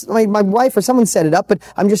someone else, my wife or someone set it up, but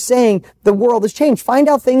I'm just saying the world has changed. Find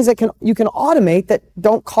out things that you can automate that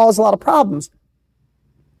don't cause a lot of problems.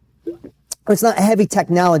 It's not heavy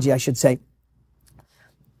technology, I should say,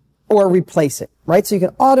 or replace it, right? So you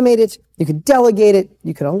can automate it, you can delegate it,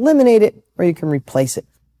 you can eliminate it, or you can replace it.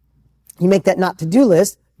 You make that not to-do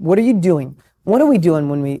list. What are you doing? What are we doing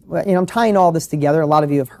when I'm tying all this together. A lot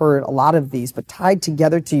of you have heard a lot of these, but tied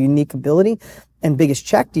together to unique ability and biggest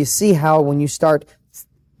check. Do you see how when you start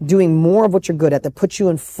doing more of what you're good at, that puts you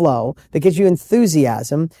in flow, that gives you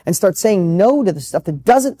enthusiasm, and start saying no to the stuff that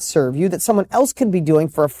doesn't serve you, that someone else could be doing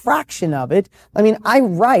for a fraction of it? I mean,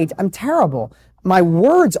 I'm terrible. My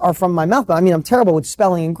words are from my mouth, but I'm terrible with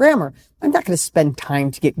spelling and grammar. I'm not going to spend time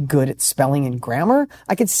to get good at spelling and grammar.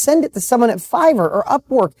 I could send it to someone at Fiverr or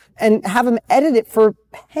Upwork and have them edit it for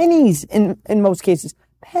pennies in most cases.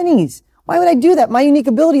 Pennies. Why would I do that? My unique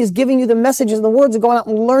ability is giving you the messages and the words and going out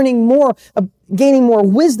and learning more, gaining more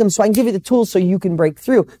wisdom so I can give you the tools so you can break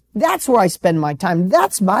through. That's where I spend my time.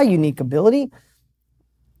 That's my unique ability.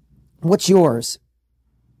 What's yours?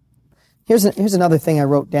 Here's another thing I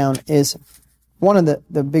wrote down, is one of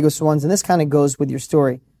the biggest ones, and this kind of goes with your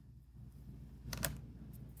story,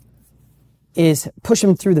 is push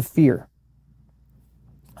them through the fear.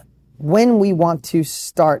 When we want to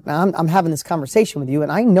start, now I'm having this conversation with you,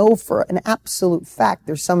 and I know for an absolute fact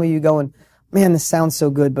there's some of you going, man, this sounds so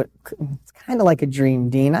good, but it's kind of like a dream,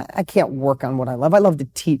 Dean. I can't work on what I love. I love to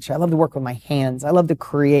teach. I love to work with my hands. I love to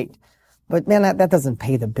create. But man, that doesn't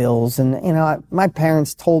pay the bills. And, my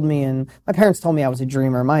parents told me I was a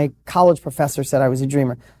dreamer. My college professor said I was a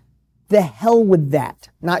dreamer. The hell with that.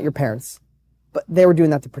 Not your parents. But they were doing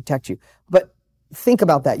that to protect you. But think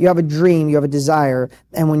about that. You have a dream, you have a desire,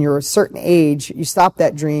 and when you're a certain age, you stop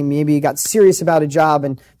that dream. Maybe you got serious about a job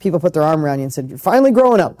and people put their arm around you and said, you're finally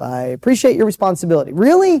growing up. I appreciate your responsibility.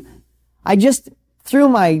 Really? I just threw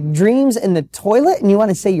my dreams in the toilet and you want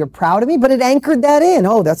to say you're proud of me? But it anchored that in.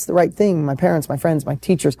 Oh, that's the right thing. My parents, my friends, my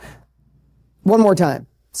teachers. One more time.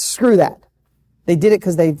 Screw that. They did it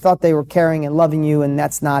because they thought they were caring and loving you, and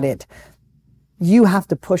that's not it. You have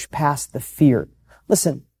to push past the fear.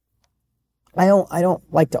 Listen, I don't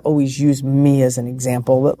like to always use me as an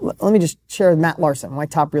example. Let me just share Matt Larson, my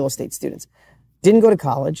top real estate students. Didn't go to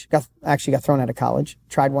college, got thrown out of college,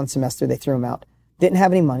 tried one semester, they threw him out. Didn't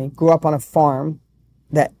have any money, grew up on a farm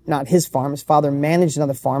not his farm, his father managed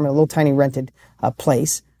another farm in a little tiny rented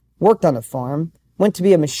place, worked on a farm, went to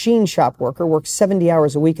be a machine shop worker, worked 70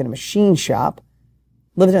 hours a week in a machine shop,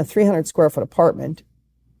 lived in a 300 square foot apartment,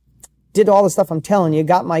 did all the stuff I'm telling you,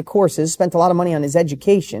 got my courses, spent a lot of money on his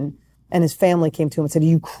education. And his family came to him and said, are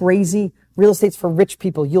you crazy? Real estate's for rich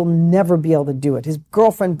people. You'll never be able to do it. His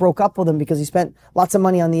girlfriend broke up with him because he spent lots of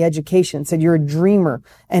money on the education and said, you're a dreamer.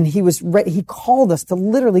 And he called us to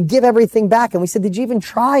literally give everything back. And we said, did you even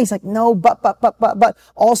try? He's like, no, but.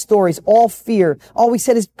 All stories, all fear. All we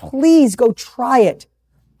said is, please go try it.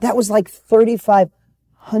 That was like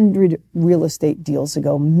 3,500 real estate deals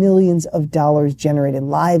ago, millions of dollars generated,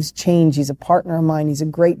 lives changed. He's a partner of mine. He's a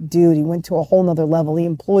great dude. He went to a whole nother level. He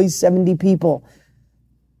employs 70 people.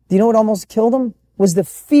 Do you know what almost killed him? Was the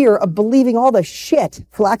fear of believing all the shit,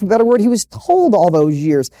 for lack of a better word, he was told all those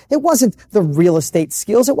years. It wasn't the real estate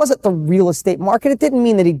skills. It wasn't the real estate market. It didn't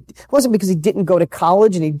mean that it wasn't because he didn't go to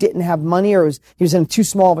college and he didn't have money, or he was in too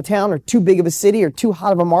small of a town or too big of a city or too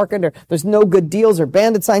hot of a market, or there's no good deals or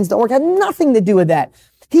bandit signs don't work. It had nothing to do with that.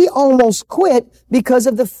 He almost quit because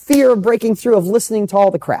of the fear of breaking through, of listening to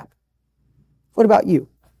all the crap. What about you?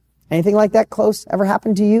 Anything like that close ever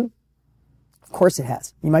happened to you? Of course it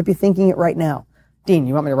has. You might be thinking it right now. Dean,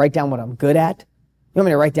 you want me to write down what I'm good at? You want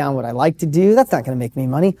me to write down what I like to do? That's not going to make me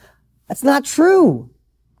money. That's not true.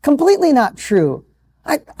 Completely not true.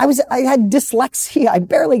 I had dyslexia. I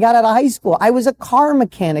barely got out of high school. I was a car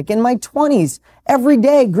mechanic in my 20s every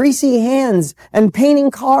day, greasy hands and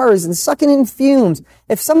painting cars and sucking in fumes.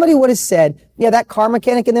 If somebody would have said, yeah, that car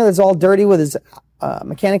mechanic in there that's all dirty with his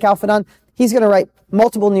mechanic outfit on, he's going to write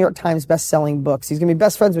multiple New York Times best-selling books. He's going to be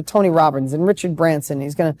best friends with Tony Robbins and Richard Branson.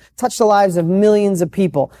 He's going to touch the lives of millions of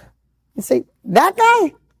people. You say, that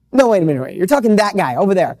guy? No, wait a minute. You're talking that guy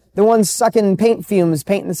over there. The one sucking paint fumes,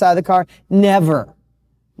 painting the side of the car. Never.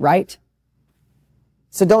 Right?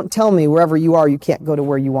 So don't tell me wherever you are, you can't go to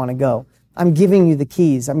where you want to go. I'm giving you the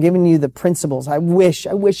keys. I'm giving you the principles. I wish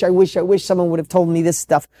someone would have told me this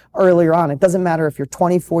stuff earlier on. It doesn't matter if you're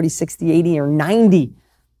 20, 40, 60, 80, or 90.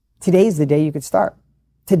 Today's the day you could start.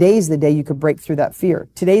 Today's the day you could break through that fear.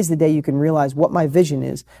 Today's the day you can realize what my vision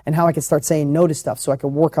is and how I can start saying no to stuff so I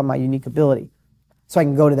can work on my unique ability, so I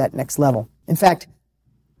can go to that next level. In fact,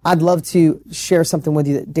 I'd love to share something with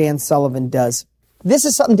you that Dan Sullivan does. This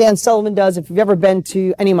is something Dan Sullivan does. If you've ever been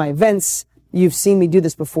to any of my events, you've seen me do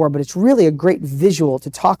this before, but it's really a great visual to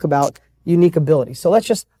talk about unique ability. So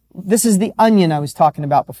this is the onion I was talking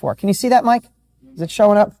about before. Can you see that, Mike? Is it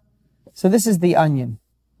showing up? So this is the onion.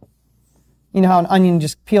 You know how an onion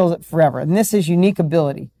just peels it forever. And this is unique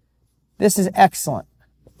ability. This is excellent.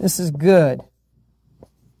 This is good.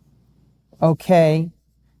 Okay.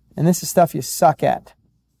 And this is stuff you suck at.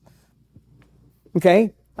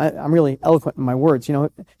 Okay? I'm really eloquent in my words. You know,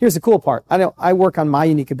 here's the cool part. I work on my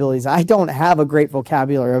unique abilities. I don't have a great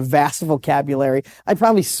vocabulary, a vast vocabulary. I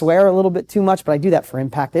probably swear a little bit too much, but I do that for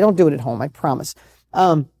impact. I don't do it at home, I promise.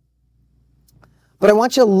 But I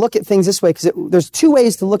want you to look at things this way, because there's two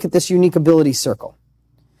ways to look at this unique ability circle.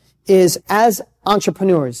 Is as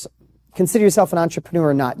entrepreneurs, consider yourself an entrepreneur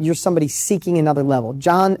or not, you're somebody seeking another level.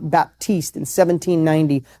 John Baptiste in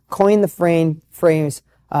 1790 coined the phrase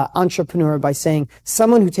entrepreneur by saying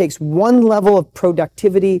someone who takes one level of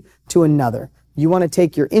productivity to another. You want to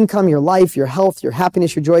take your income, your life, your health, your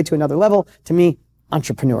happiness, your joy to another level. To me,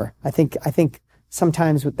 entrepreneur. I think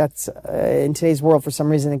sometimes that's in today's world, for some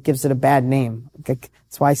reason, it gives it a bad name.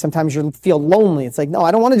 That's why sometimes you feel lonely. It's like, no,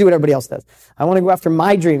 I don't want to do what everybody else does. I want to go after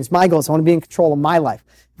my dreams, my goals. I want to be in control of my life.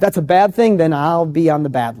 If that's a bad thing, then I'll be on the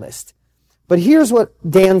bad list. But here's what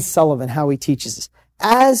Dan Sullivan, how he teaches us.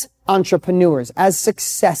 As entrepreneurs, as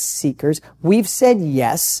success seekers, we've said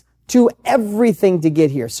yes to everything to get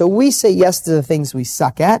here. So we say yes to the things we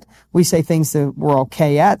suck at. We say things that we're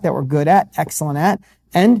okay at, that we're good at, excellent at.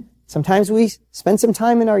 And sometimes we spend some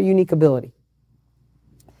time in our unique ability.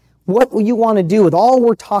 What you want to do with all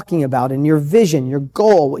we're talking about and your vision, your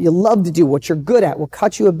goal, what you love to do, what you're good at, will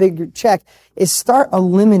cut you a bigger check, is start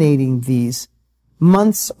eliminating these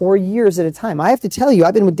months or years at a time. I have to tell you,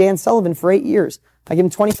 I've been with Dan Sullivan for 8 years. I give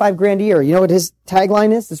him $25,000 a year. You know what his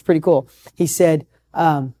tagline is? It's pretty cool. He said,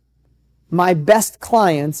 my best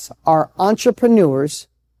clients are entrepreneurs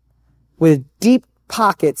with deep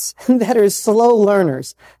pockets that are slow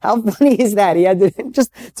learners. How funny is that? He had to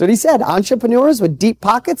that's what he said. Entrepreneurs with deep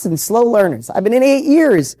pockets and slow learners. I've been in 8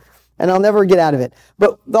 years and I'll never get out of it.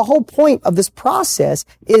 But the whole point of this process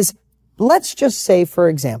is, let's just say, for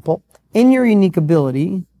example, in your unique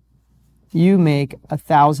ability, you make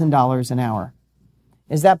 $1,000 an hour.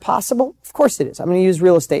 Is that possible? Of course it is. I'm going to use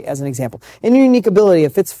real estate as an example. In your unique ability,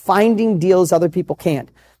 if it's finding deals other people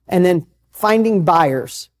can't, and then finding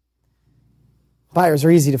buyers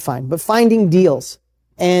are easy to find, but finding deals,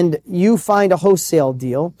 and you find a wholesale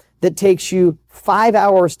deal that takes you 5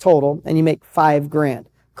 hours total and you make $5,000.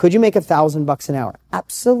 Could you make $1,000 an hour?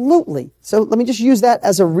 Absolutely. So let me just use that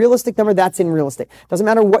as a realistic number. That's in real estate. Doesn't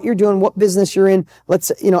matter what you're doing, what business you're in.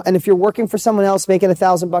 And if you're working for someone else, making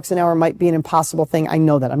 $1,000 an hour might be an impossible thing. I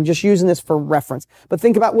know that. I'm just using this for reference. But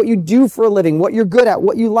think about what you do for a living, what you're good at,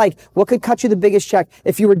 what you like, what could cut you the biggest check.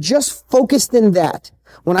 If you were just focused in that,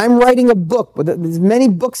 when I'm writing a book, with as many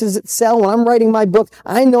books as it sell, when I'm writing my book,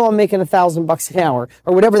 I know I'm making $1,000 an hour,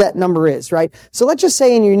 or whatever that number is, right? So let's just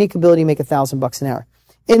say in your unique ability, you make $1,000 an hour.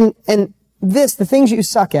 And the things you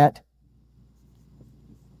suck at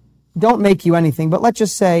don't make you anything, but let's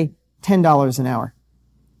just say $10 an hour.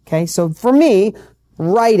 Okay. So for me,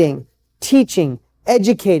 writing, teaching,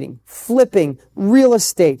 educating, flipping, real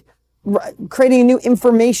estate, creating a new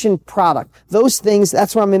information product, those things,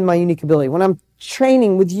 that's where I'm in my unique ability. When I'm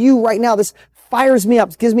training with you right now, this fires me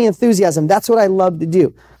up, gives me enthusiasm. That's what I love to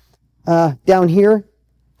do. Down here,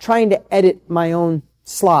 trying to edit my own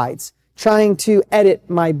slides, trying to edit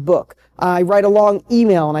my book. I write a long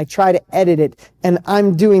email and I try to edit it, and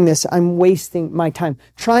I'm doing this. I'm wasting my time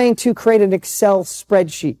trying to create an Excel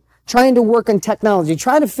spreadsheet, trying to work on technology,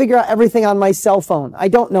 trying to figure out everything on my cell phone. I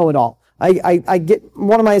don't know it all. I get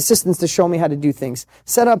one of my assistants to show me how to do things.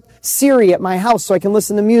 Set up Siri at my house so I can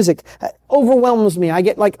listen to music. Overwhelms me. I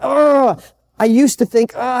get like, ugh. I used to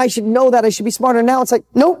think, I should know that. I should be smarter. Now it's like,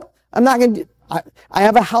 nope, I'm not going to. I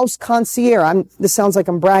have a house concierge. This sounds like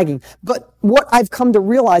I'm bragging. But what I've come to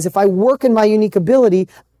realize, if I work in my unique ability,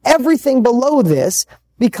 everything below this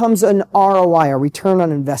becomes an ROI, a return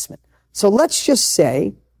on investment. So let's just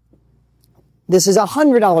say this is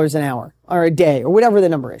 $100 an hour or a day or whatever the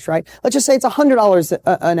number is, right? Let's just say it's $100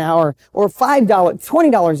 an hour or $5,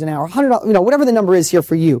 $20 an hour, $100, whatever the number is here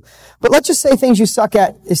for you. But let's just say things you suck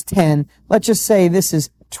at is 10. Let's just say this is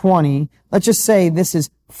 20. Let's just say this is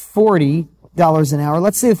 $40 an hour.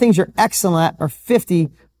 Let's say the things you're excellent at are 50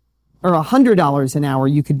 or $100 an hour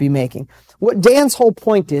you could be making. What Dan's whole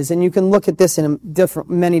point is, and you can look at this in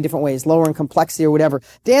many different ways, lower in complexity or whatever.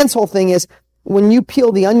 Dan's whole thing is when you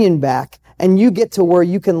peel the onion back and you get to where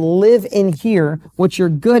you can live in here what you're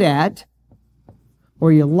good at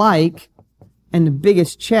or you like, and the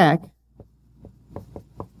biggest check,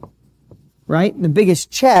 right? The biggest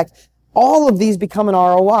check, all of these become an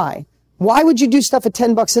ROI. Why would you do stuff at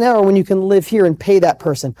 $10 an hour when you can live here and pay that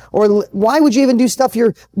person? Or why would you even do stuff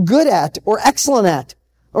you're good at or excellent at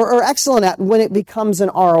or excellent at when it becomes an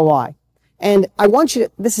ROI? And I want you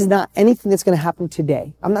to, this is not anything that's going to happen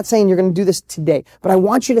today. I'm not saying you're going to do this today, but I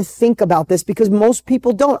want you to think about this because most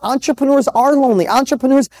people don't. Entrepreneurs are lonely.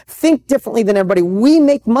 Entrepreneurs think differently than everybody. We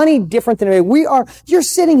make money different than everybody. You're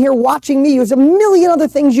sitting here watching me. There's a million other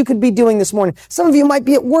things you could be doing this morning. Some of you might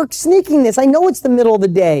be at work sneaking this. I know it's the middle of the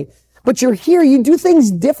day. But you're here, you do things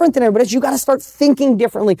different than everybody else. You got to start thinking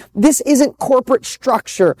differently. This isn't corporate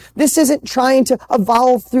structure. This isn't trying to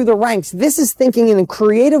evolve through the ranks. This is thinking in a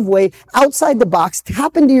creative way, outside the box.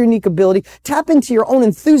 Tap into your unique ability, tap into your own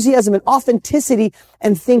enthusiasm and authenticity,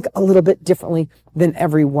 and think a little bit differently than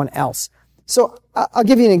everyone else. So I'll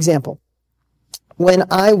give you an example.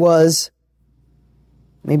 When I was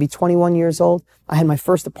maybe 21 years old, I had my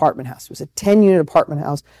first apartment house. It was a 10-unit apartment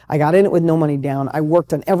house. I got in it with no money down. I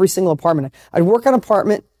worked on every single apartment. I'd work on an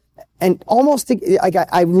apartment and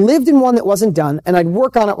I lived in one that wasn't done, and I'd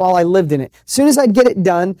work on it while I lived in it. As soon as I'd get it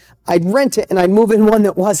done, I'd rent it and I'd move in one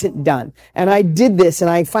that wasn't done. And I did this, and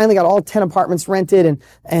I finally got all 10 apartments rented,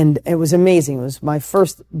 and it was amazing. It was my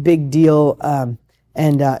first big deal,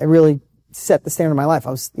 and it really set the standard of my life.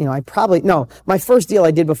 My first deal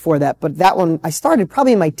I did before that, but that one I started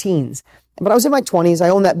probably in my teens. But I was in my 20s. I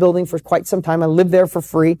owned that building for quite some time. I lived there for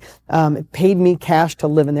free. It paid me cash to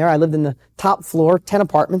live in there. I lived in the top floor, 10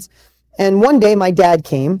 apartments. And one day my dad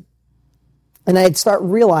came, and I'd start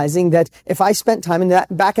realizing that if I spent time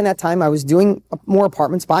back in that time, I was doing more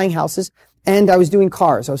apartments, buying houses, and I was doing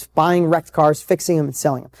cars. I was buying wrecked cars, fixing them and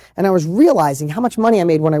selling them. And I was realizing how much money I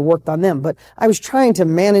made when I worked on them. But I was trying to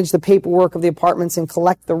manage the paperwork of the apartments and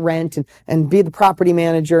collect the rent and be the property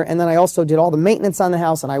manager. And then I also did all the maintenance on the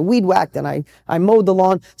house, and I weed whacked and I mowed the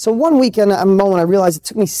lawn. So one weekend, a moment, I realized it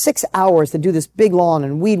took me 6 hours to do this big lawn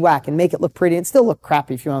and weed whack and make it look pretty and still look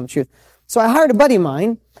crappy if you want the truth. So I hired a buddy of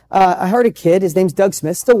mine. I hired a kid. His name's Doug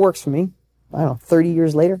Smith. Still works for me. I don't know, 30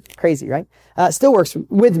 years later. Crazy, right? Still works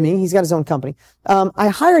with me. He's got his own company. I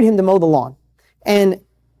hired him to mow the lawn. And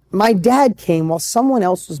my dad came while someone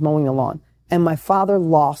else was mowing the lawn. And my father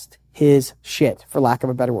lost his shit, for lack of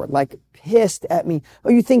a better word. Like, pissed at me. Oh,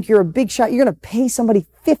 you think you're a big shot? You're going to pay somebody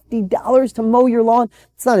 $50 to mow your lawn?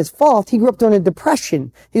 It's not his fault. He grew up during a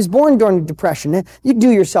depression. He was born during a depression. You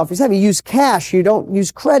do yourself. You use cash. You don't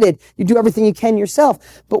use credit. You do everything you can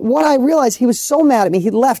yourself. But what I realized, he was so mad at me. He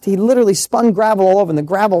left. He literally spun gravel all over, and the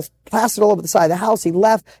gravel plastered all over the side of the house. He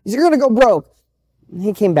left. He said, "You're going to go broke."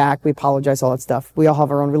 He came back. We apologized, all that stuff. We all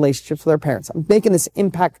have our own relationships with our parents. I'm making this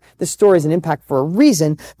story is an impact for a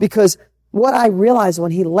reason, because what I realized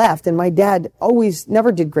when he left, and my dad always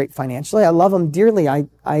never did great financially. I love him dearly. I'm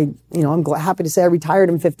happy to say I retired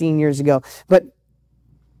him 15 years ago. But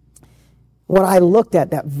what I looked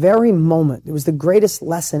at that very moment, it was the greatest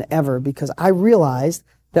lesson ever, because I realized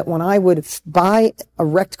that when I would buy a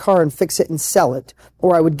wrecked car and fix it and sell it,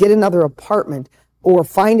 or I would get another apartment, or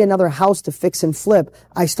find another house to fix and flip,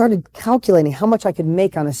 I started calculating how much I could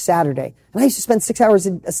make on a Saturday. And I used to spend 6 hours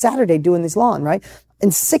a Saturday doing this lawn, right?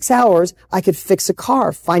 In 6 hours, I could fix a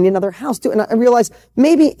car, find another house, do it. And I realized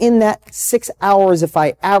maybe in that 6 hours, if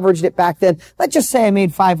I averaged it back then, let's just say I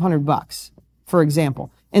made $500, for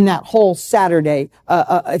example, in that whole Saturday,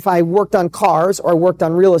 if I worked on cars or worked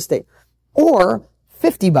on real estate, or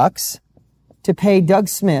 $50 to pay Doug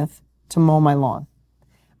Smith to mow my lawn.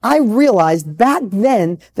 I realized back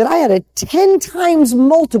then that I had a 10 times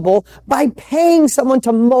multiple by paying someone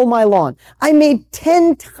to mow my lawn. I made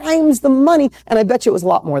 10 times the money, and I bet you it was a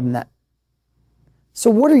lot more than that. So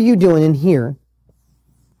what are you doing in here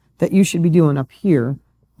that you should be doing up here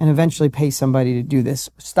and eventually pay somebody to do this?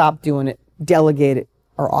 Stop doing it, delegate it,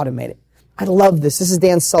 or automate it. I love this. This is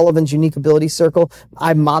Dan Sullivan's Unique Ability Circle.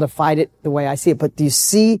 I modified it the way I see it. But do you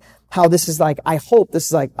see how this is like, I hope this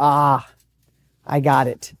is like, I got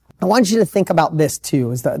it. I want you to think about this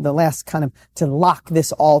too, is the last kind of, to lock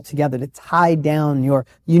this all together, to tie down your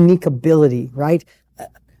unique ability, right?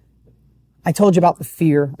 I told you about the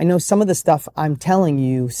fear. I know some of the stuff I'm telling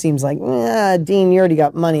you seems like, Dean, you already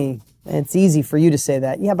got money. It's easy for you to say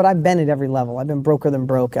that. Yeah, but I've been at every level. I've been broker than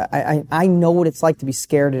broke. I know what it's like to be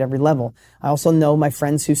scared at every level. I also know my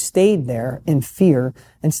friends who stayed there in fear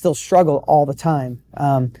and still struggle all the time.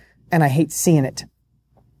 And I hate seeing it.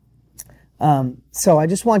 So I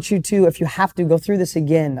just want you to, if you have to go through this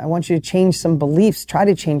again, I want you to change some beliefs, try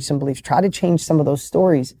to change some beliefs, try to change some of those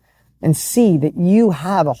stories and see that you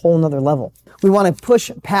have a whole nother level. We want to push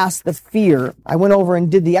past the fear. I went over and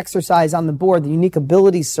did the exercise on the board, the unique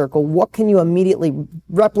abilities circle. What can you immediately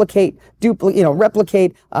replicate,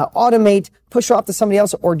 automate, push off to somebody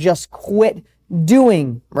else, or just quit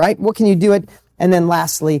doing, right? What can you do it? And then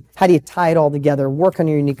lastly, how do you tie it all together, work on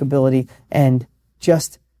your unique ability, and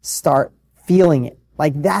just start feeling it?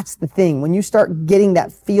 Like, that's the thing. When you start getting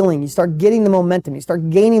that feeling, you start getting the momentum, you start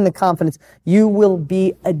gaining the confidence, you will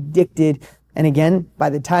be addicted. And again, by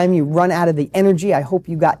the time you run out of the energy I hope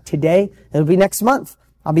you got today, it'll be next month.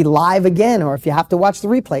 I'll be live again, or if you have to watch the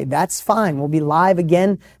replay, that's fine. We'll be live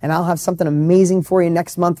again, and I'll have something amazing for you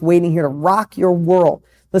next month waiting here to rock your world.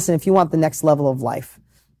 Listen, if you want the next level of life,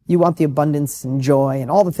 you want the abundance and joy and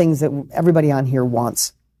all the things that everybody on here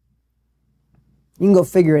wants, you can go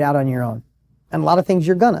figure it out on your own. And a lot of things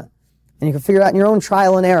you're gonna. And you can figure it out in your own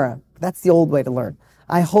trial and error. That's the old way to learn.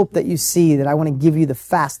 I hope that you see that I want to give you the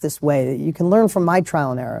fastest way, that you can learn from my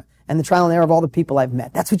trial and error and the trial and error of all the people I've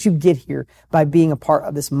met. That's what you get here by being a part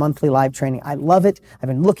of this monthly live training. I love it. I've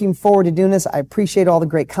been looking forward to doing this. I appreciate all the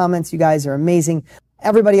great comments. You guys are amazing.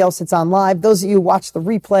 Everybody else that's on live, those of you who watch the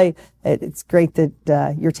replay, it's great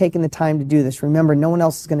that you're taking the time to do this. Remember, no one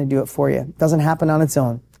else is going to do it for you. It doesn't happen on its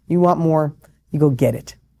own. You want more, you go get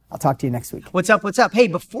it. I'll talk to you next week. What's up? What's up? Hey,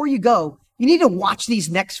 before you go, you need to watch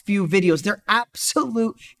these next few videos. They're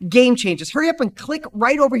absolute game changers. Hurry up and click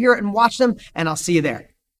right over here and watch them, and I'll see you there.